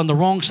 I was on the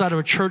wrong side of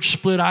a church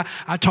split. I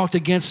talked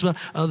against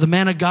the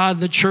man of God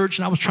in the church,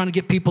 and I was trying to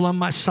get people on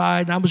my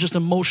side, and I was just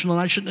emotional,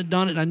 and I shouldn't have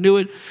done it, and I knew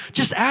it.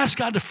 Just ask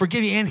God to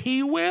forgive you, and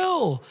he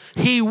will.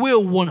 He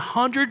will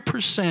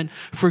 100%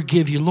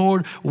 forgive you.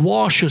 Lord,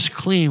 wash us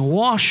clean.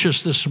 Wash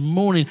us this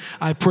morning.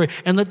 I pray.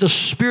 And let the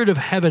Spirit of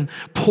heaven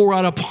pour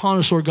out upon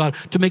us, Lord God,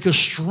 to make us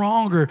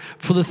stronger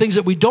for the things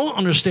that we don't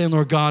understand,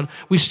 Lord God.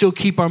 We still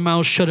keep our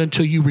mouths shut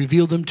until you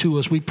reveal them to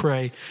us, we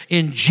pray.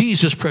 In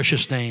Jesus'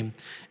 precious name,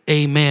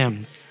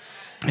 amen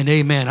and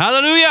amen.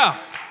 Hallelujah.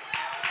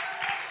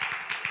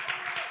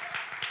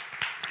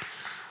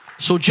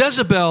 So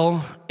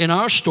Jezebel in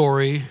our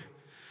story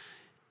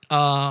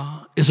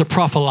is a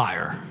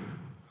prophelier.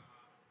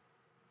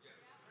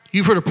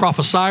 You've heard of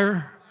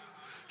prophesier?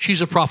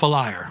 She's a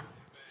prophelier.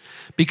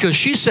 Because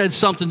she said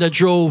something that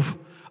drove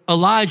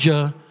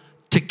Elijah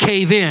to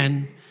cave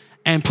in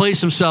and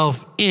place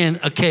himself in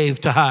a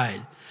cave to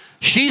hide.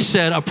 She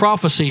said a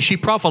prophecy. She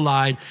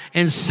prophelied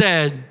and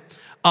said,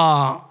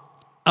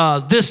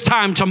 this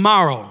time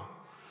tomorrow,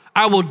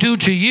 I will do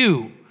to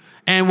you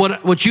and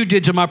what you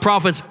did to my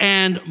prophets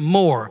and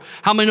more.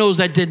 How many knows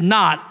that did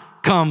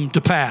not come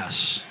to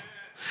pass?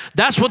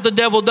 That's what the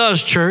devil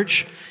does,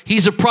 church.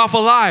 He's a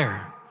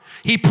prophelier.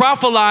 He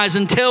prophelies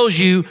and tells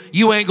you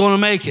you ain't going to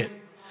make it.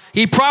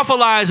 He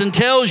prophelies and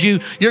tells you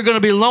you're going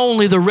to be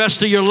lonely the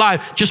rest of your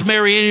life. Just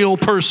marry any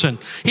old person.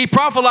 He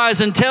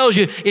prophelies and tells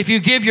you if you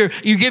give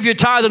your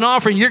tithe and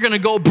offering, you're going to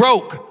go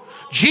broke.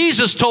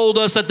 Jesus told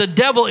us that the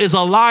devil is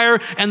a liar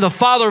and the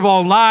father of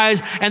all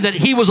lies, and that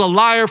he was a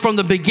liar from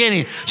the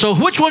beginning. So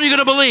which one are you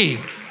going to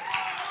believe?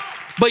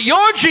 But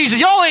your Jesus,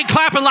 y'all ain't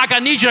clapping like I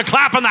need you to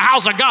clap in the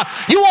house of God.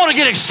 You want to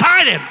get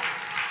excited.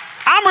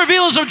 I'm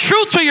revealing some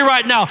truth to you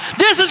right now.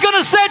 This is going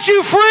to set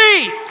you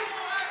free.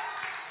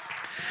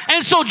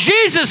 And so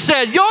Jesus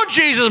said, your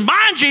Jesus,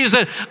 mine Jesus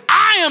said,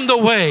 I am the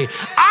way,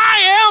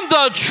 I am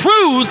the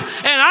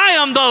truth, and I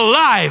am the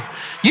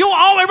life.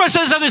 Everybody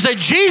says something, say,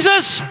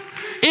 Jesus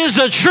is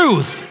the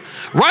truth.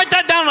 Write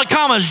that down in the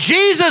comments.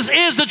 Jesus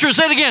is the truth.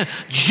 Say it again.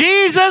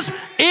 Jesus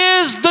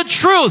is the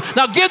truth.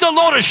 Now give the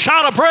Lord a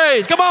shout of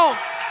praise. Come on.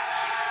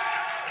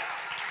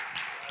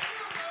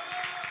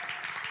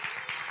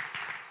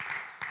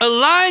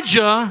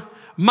 Elijah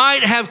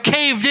might have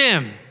caved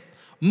in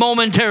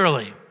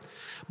momentarily,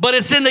 but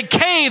it's in the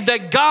cave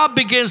that God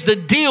begins to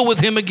deal with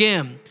him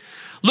again.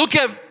 Look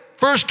at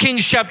 1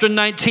 Kings chapter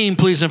 19,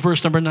 please, in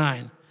verse number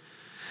 9.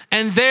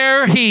 And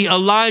there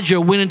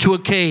Elijah, went into a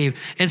cave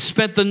and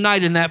spent the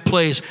night in that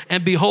place.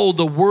 And behold,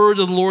 the word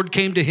of the Lord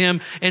came to him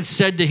and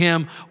said to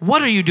him,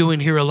 what are you doing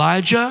here,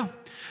 Elijah?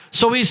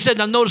 So he said,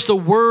 now notice the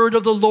word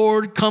of the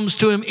Lord comes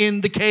to him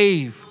in the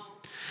cave.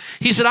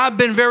 He said, I've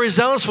been very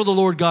zealous for the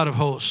Lord God of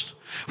hosts.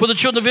 For the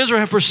children of Israel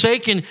have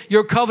forsaken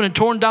your covenant,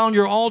 torn down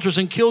your altars,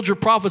 and killed your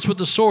prophets with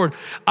the sword.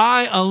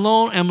 I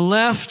alone am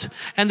left,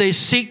 and they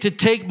seek to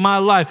take my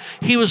life.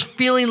 He was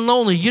feeling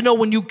lonely. You know,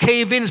 when you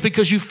cave in, it's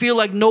because you feel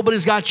like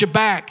nobody's got your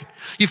back.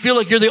 You feel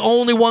like you're the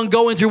only one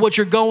going through what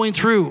you're going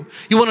through.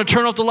 You want to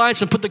turn off the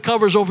lights and put the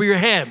covers over your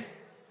head.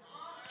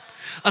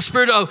 A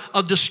spirit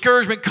of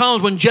discouragement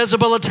comes when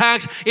Jezebel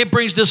attacks. It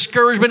brings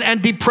discouragement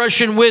and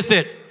depression with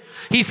it.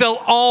 He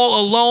felt all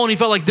alone. He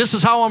felt like, this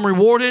is how I'm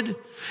rewarded.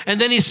 And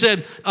then he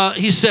said,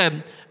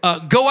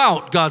 go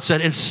out, God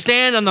said, and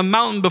stand on the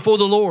mountain before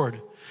the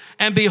Lord.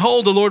 And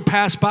behold, the Lord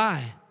passed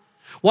by.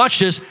 Watch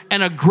this.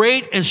 And a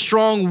great and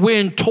strong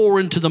wind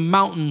tore into the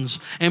mountains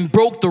and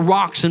broke the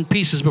rocks in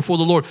pieces before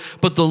the Lord.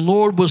 But the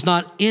Lord was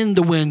not in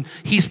the wind.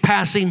 He's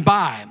passing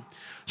by.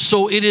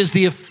 So it is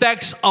the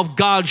effects of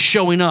God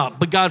showing up,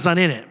 but God's not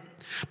in it.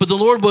 But the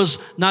Lord was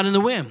not in the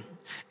wind.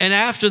 And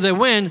after the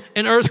wind,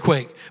 an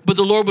earthquake. But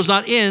the Lord was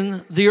not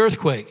in the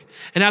earthquake.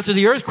 And after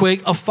the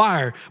earthquake, a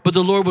fire. But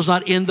the Lord was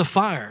not in the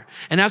fire.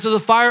 And after the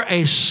fire,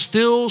 a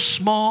still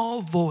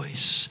small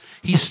voice.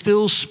 He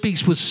still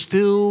speaks with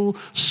still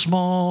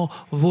small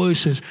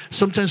voices.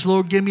 Sometimes,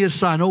 Lord, give me a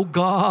sign. Oh,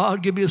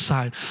 God, give me a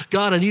sign.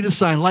 God, I need a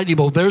sign. Lightning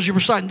bolt. There's your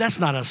sign. That's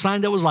not a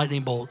sign. That was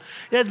lightning bolt.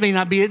 That may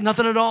not be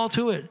nothing at all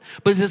to it.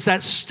 But it's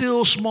that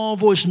still small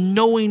voice,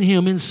 knowing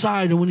him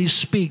inside and when he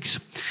speaks.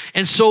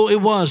 And so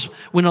it was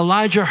when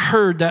Elijah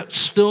heard that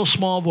still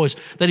small voice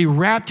that he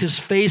wrapped his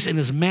face in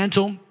his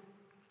mantle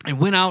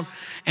and went out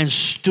and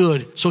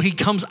stood. So he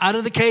comes out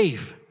of the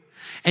cave.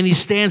 And he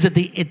stands in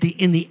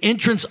the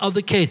entrance of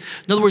the cave.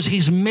 In other words,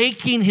 he's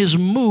making his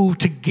move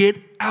to get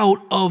out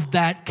of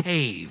that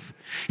cave.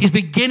 He's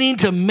beginning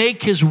to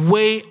make his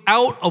way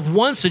out of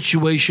one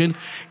situation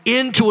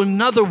into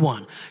another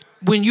one.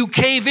 When you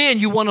cave in,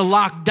 you want to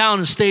lock down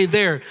and stay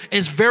there. And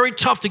it's very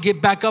tough to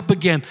get back up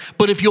again.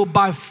 But if you'll,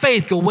 by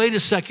faith, go, wait a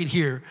second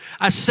here.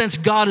 I sense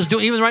God is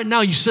doing, even right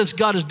now, you sense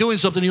God is doing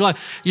something in your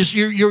life.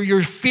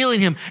 You're feeling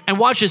him. And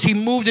watch this. He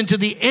moved into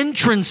the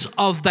entrance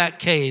of that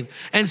cave.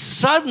 And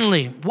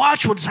suddenly,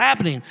 watch what's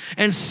happening.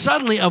 And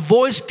suddenly a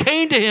voice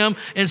came to him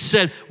and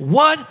said,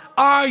 what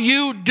are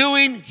you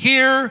doing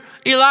here,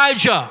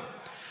 Elijah?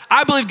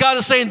 I believe God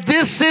is saying,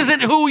 this isn't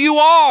who you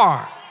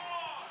are.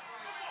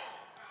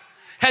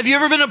 Have you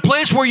ever been in a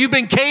place where you've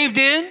been caved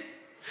in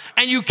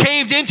and you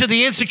caved into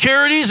the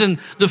insecurities and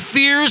the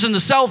fears and the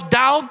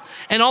self-doubt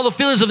and all the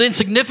feelings of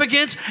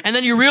insignificance, and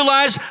then you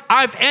realize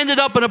I've ended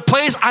up in a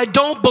place I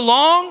don't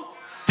belong?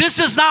 This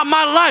is not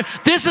my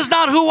life. This is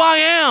not who I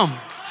am.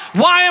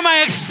 Why am I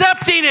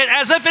accepting it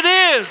as if it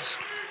is?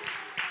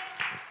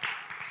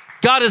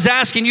 God is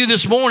asking you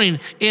this morning,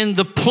 in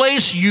the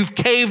place you've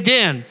caved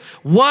in,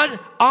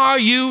 what are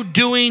you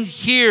doing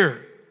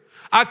here?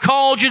 I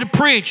called you to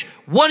preach.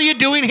 What are you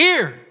doing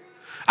here?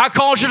 I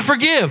called you to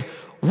forgive.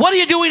 What are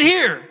you doing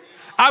here?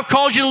 I've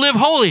called you to live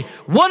holy.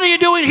 What are you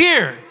doing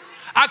here?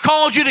 I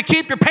called you to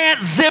keep your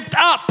pants zipped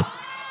up.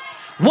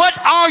 What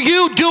are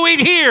you doing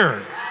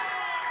here?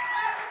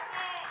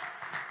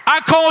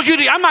 I called you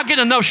to, I'm not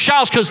getting enough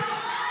shouts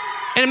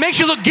and it makes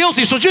you look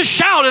guilty, so just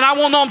shout and I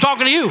won't know I'm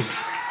talking to you.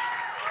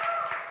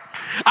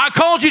 I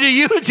called you to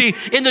unity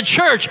in the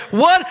church.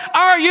 What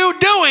are you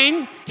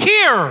doing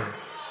here?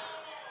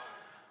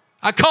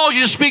 I called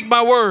you to speak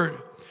my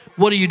word.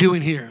 What are you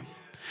doing here?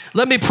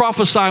 Let me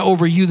prophesy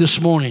over you this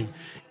morning.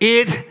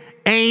 It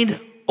ain't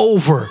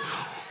over.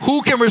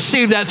 Who can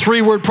receive that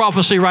 3-word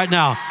prophecy right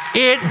now?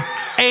 It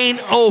ain't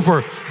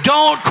over.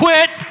 Don't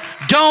quit.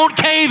 Don't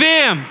cave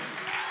in.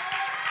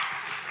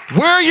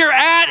 Where you're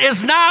at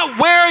is not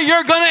where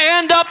you're going to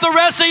end up the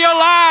rest of your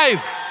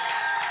life.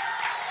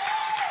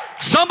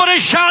 Somebody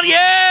shout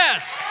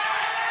yes.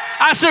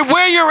 I said,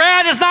 where you're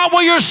at is not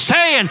where you're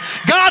staying.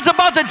 God's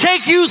about to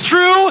take you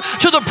through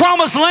to the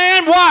promised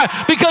land. Why?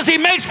 Because he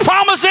makes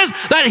promises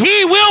that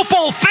he will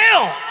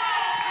fulfill.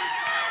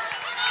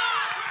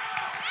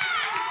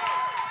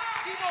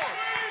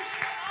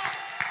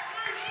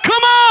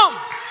 Come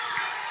on.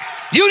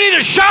 You need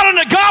to shout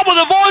unto God with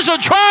a voice of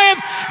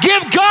triumph. Give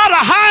God the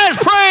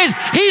highest praise.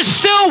 He's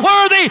still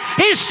worthy.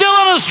 He's still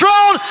on his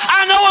throne.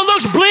 I know it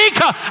looks bleak.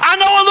 I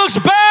know it looks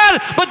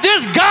bad, but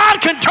this God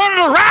can turn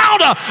it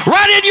around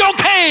right in your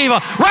cave,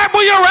 right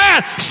where you're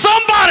at.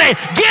 Somebody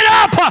get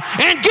up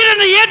and get in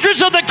the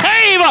entrance of the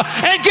cave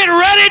and get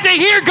ready to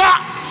hear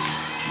God.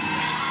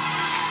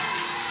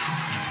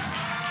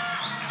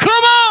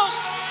 Come on.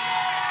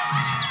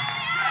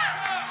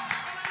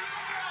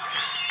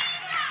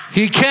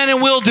 He can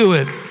and will do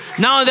it.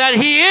 Now that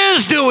he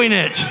is doing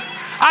it.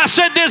 I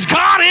said this,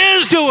 God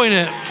is doing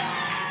it.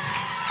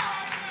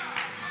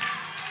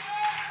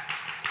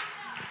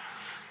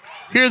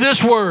 Hear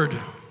this word.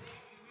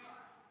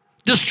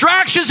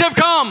 Distractions have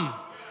come.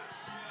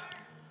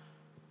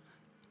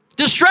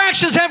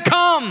 Distractions have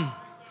come.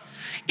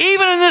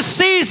 Even in this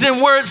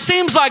season where it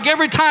seems like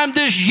every time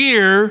this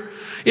year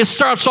it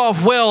starts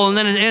off well and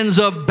then it ends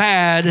up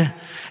bad,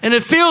 and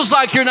it feels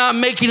like you're not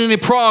making any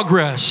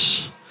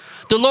progress.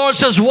 The Lord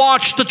says,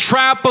 watch the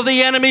trap of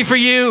the enemy for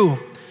you.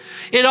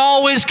 It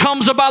always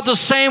comes about the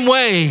same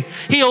way.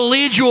 He'll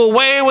lead you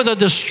away with a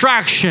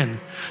distraction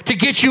to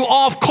get you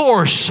off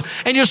course.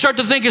 And you'll start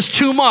to think it's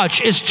too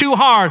much. It's too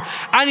hard.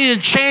 I need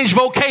to change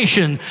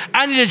vocation.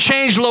 I need to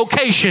change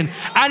location.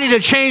 I need to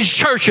change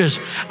churches.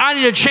 I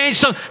need to change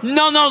something.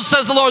 No,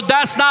 says the Lord,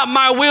 that's not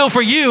my will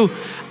for you.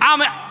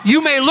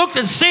 You may look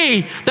and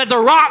see that the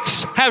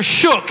rocks have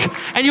shook,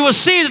 and you will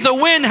see that the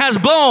wind has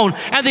blown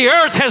and the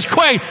earth has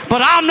quaked,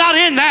 but I'm not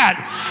in that.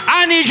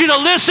 I need you to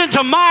listen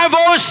to my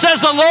voice,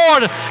 says the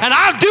Lord, and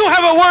I do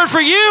have a word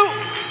for you.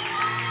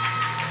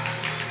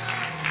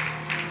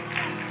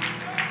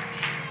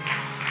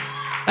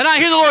 And I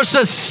hear the Lord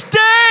says,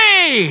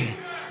 stay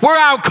where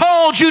I've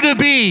called you to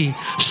be.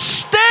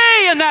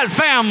 Stay in that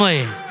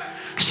family.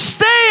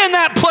 Stay in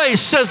that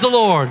place, says the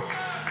Lord.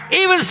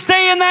 Even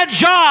stay in that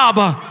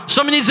job.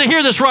 Somebody needs to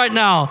hear this right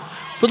now.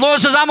 The Lord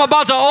says, I'm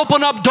about to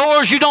open up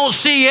doors you don't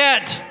see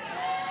yet.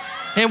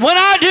 And when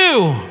I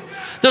do,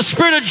 the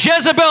spirit of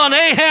Jezebel and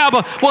Ahab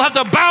will have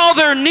to bow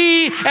their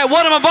knee at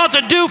what I'm about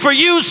to do for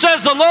you,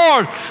 says the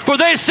Lord. For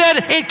they said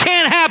it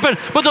can't happen.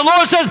 But the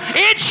Lord says,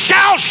 it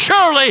shall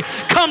surely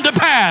come to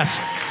pass.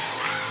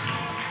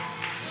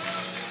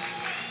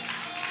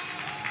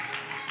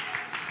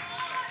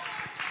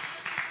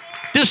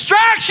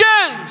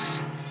 Distractions.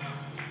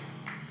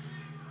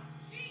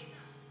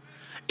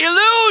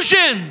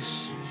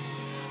 Illusions,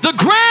 the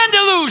grand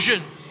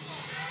illusion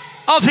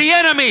of the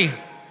enemy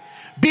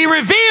be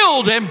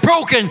revealed and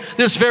broken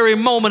this very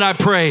moment, I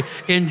pray,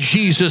 in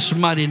Jesus'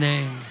 mighty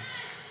name.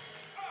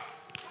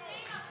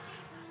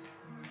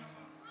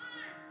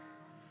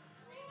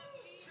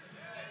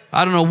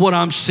 I don't know what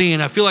I'm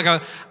seeing. I feel like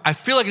I'm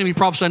going to be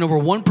prophesying over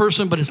one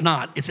person, but it's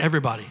not. It's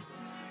everybody.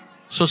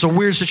 So it's a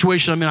weird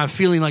situation. I'm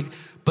feeling like,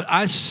 but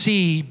I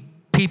see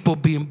people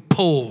being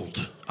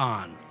pulled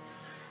on.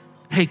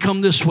 Hey,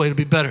 come this way, it'll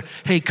be better.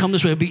 Hey, come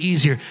this way, it'll be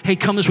easier. Hey,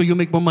 come this way, you'll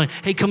make more money.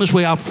 Hey, come this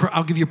way,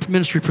 I'll give you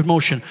ministry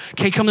promotion.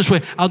 Okay, come this way,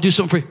 I'll do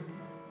something for you.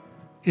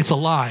 It's a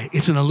lie.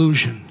 It's an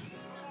illusion.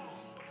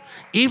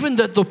 Even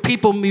that the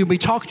people you'll be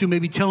talking to may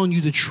be telling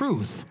you the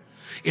truth,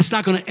 it's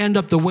not going to end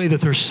up the way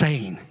that they're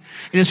saying.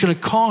 And it's going to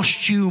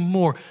cost you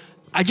more.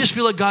 I just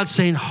feel like God's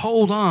saying,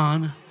 hold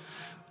on.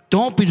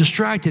 Don't be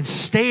distracted.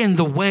 Stay in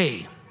the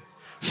way.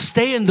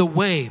 Stay in the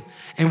way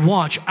and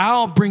watch.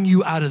 I'll bring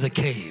you out of the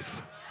cave.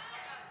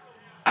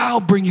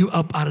 I'll bring you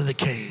up out of the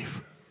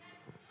cave.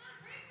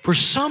 For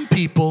some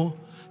people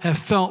have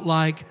felt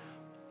like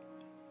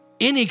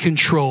any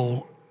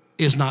control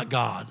is not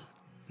God.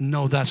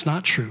 No, that's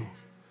not true.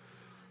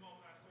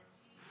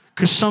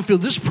 Because some feel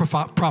this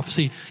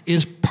prophecy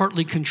is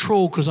partly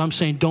control because I'm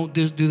saying don't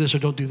do this or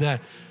don't do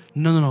that.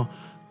 No.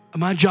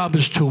 My job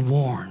is to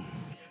warn.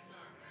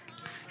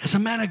 As a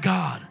man of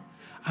God,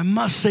 I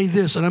must say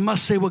this, and I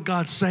must say what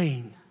God's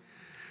saying.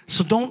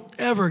 So don't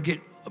ever get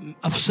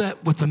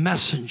upset with the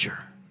messenger,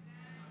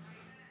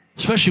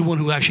 especially one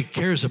who actually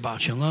cares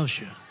about you and loves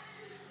you.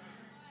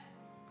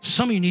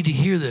 Some of you need to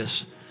hear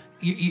this.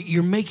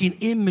 You're making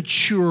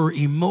immature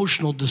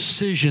emotional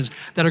decisions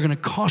that are going to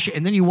cost you.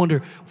 And then you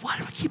wonder, why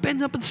do I keep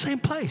ending up in the same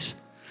place?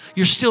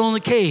 You're still in the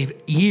cave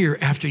year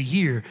after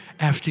year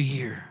after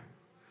year.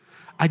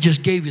 I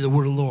just gave you the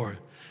word of the Lord.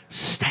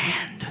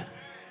 Stand.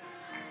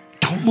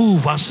 Don't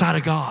move outside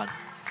of God.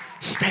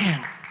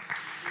 Stand.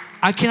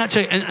 I cannot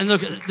tell you, and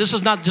look, this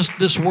is not just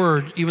this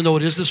word, even though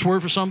it is this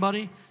word for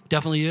somebody.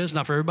 Definitely is,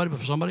 not for everybody, but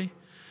for somebody.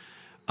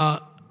 I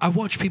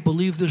watch people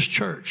leave this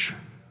church.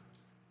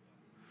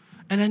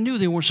 And I knew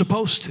they weren't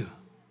supposed to.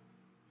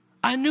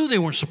 I knew they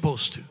weren't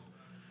supposed to.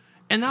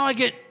 And now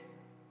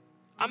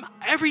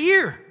every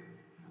year,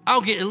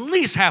 I'll get at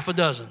least half a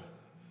dozen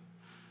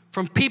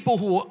from people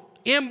who will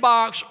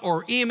inbox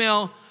or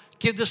email,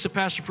 give this to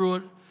Pastor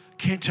Pruitt.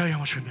 Can't tell you how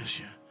much we miss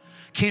you.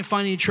 Can't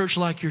find any church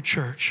like your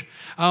church.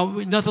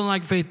 Nothing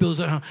like Faith Builds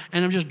at home.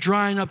 And I'm just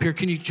drying up here.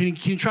 Can you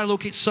try to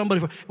locate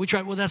somebody? We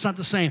try. Well, that's not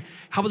the same.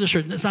 How about this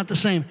church? That's not the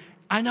same.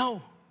 I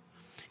know.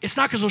 It's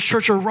not because those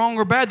churches are wrong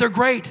or bad. They're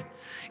great.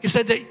 It's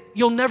that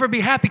you'll never be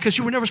happy because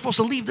you were never supposed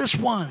to leave this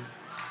one.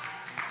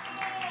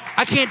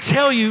 I can't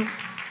tell you.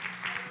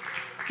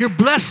 Your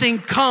blessing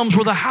comes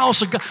where the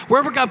house of God,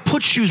 wherever God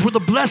puts you is where the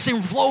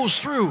blessing flows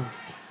through.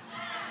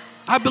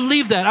 I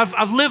believe that.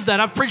 I've lived that.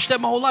 I've preached that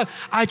my whole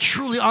life. I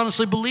truly,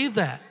 honestly believe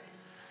that.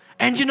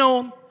 And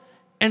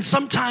and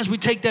sometimes we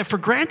take that for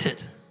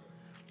granted.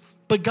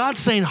 But God's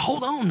saying,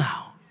 hold on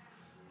now.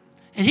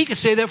 And he could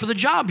say that for the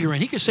job you're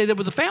in. He could say that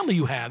with the family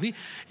you have.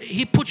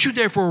 He put you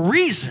there for a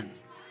reason.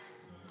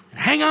 And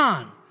hang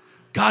on.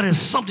 God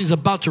has something's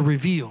about to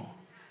reveal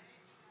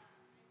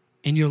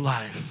in your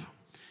life.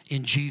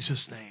 In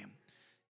Jesus' name.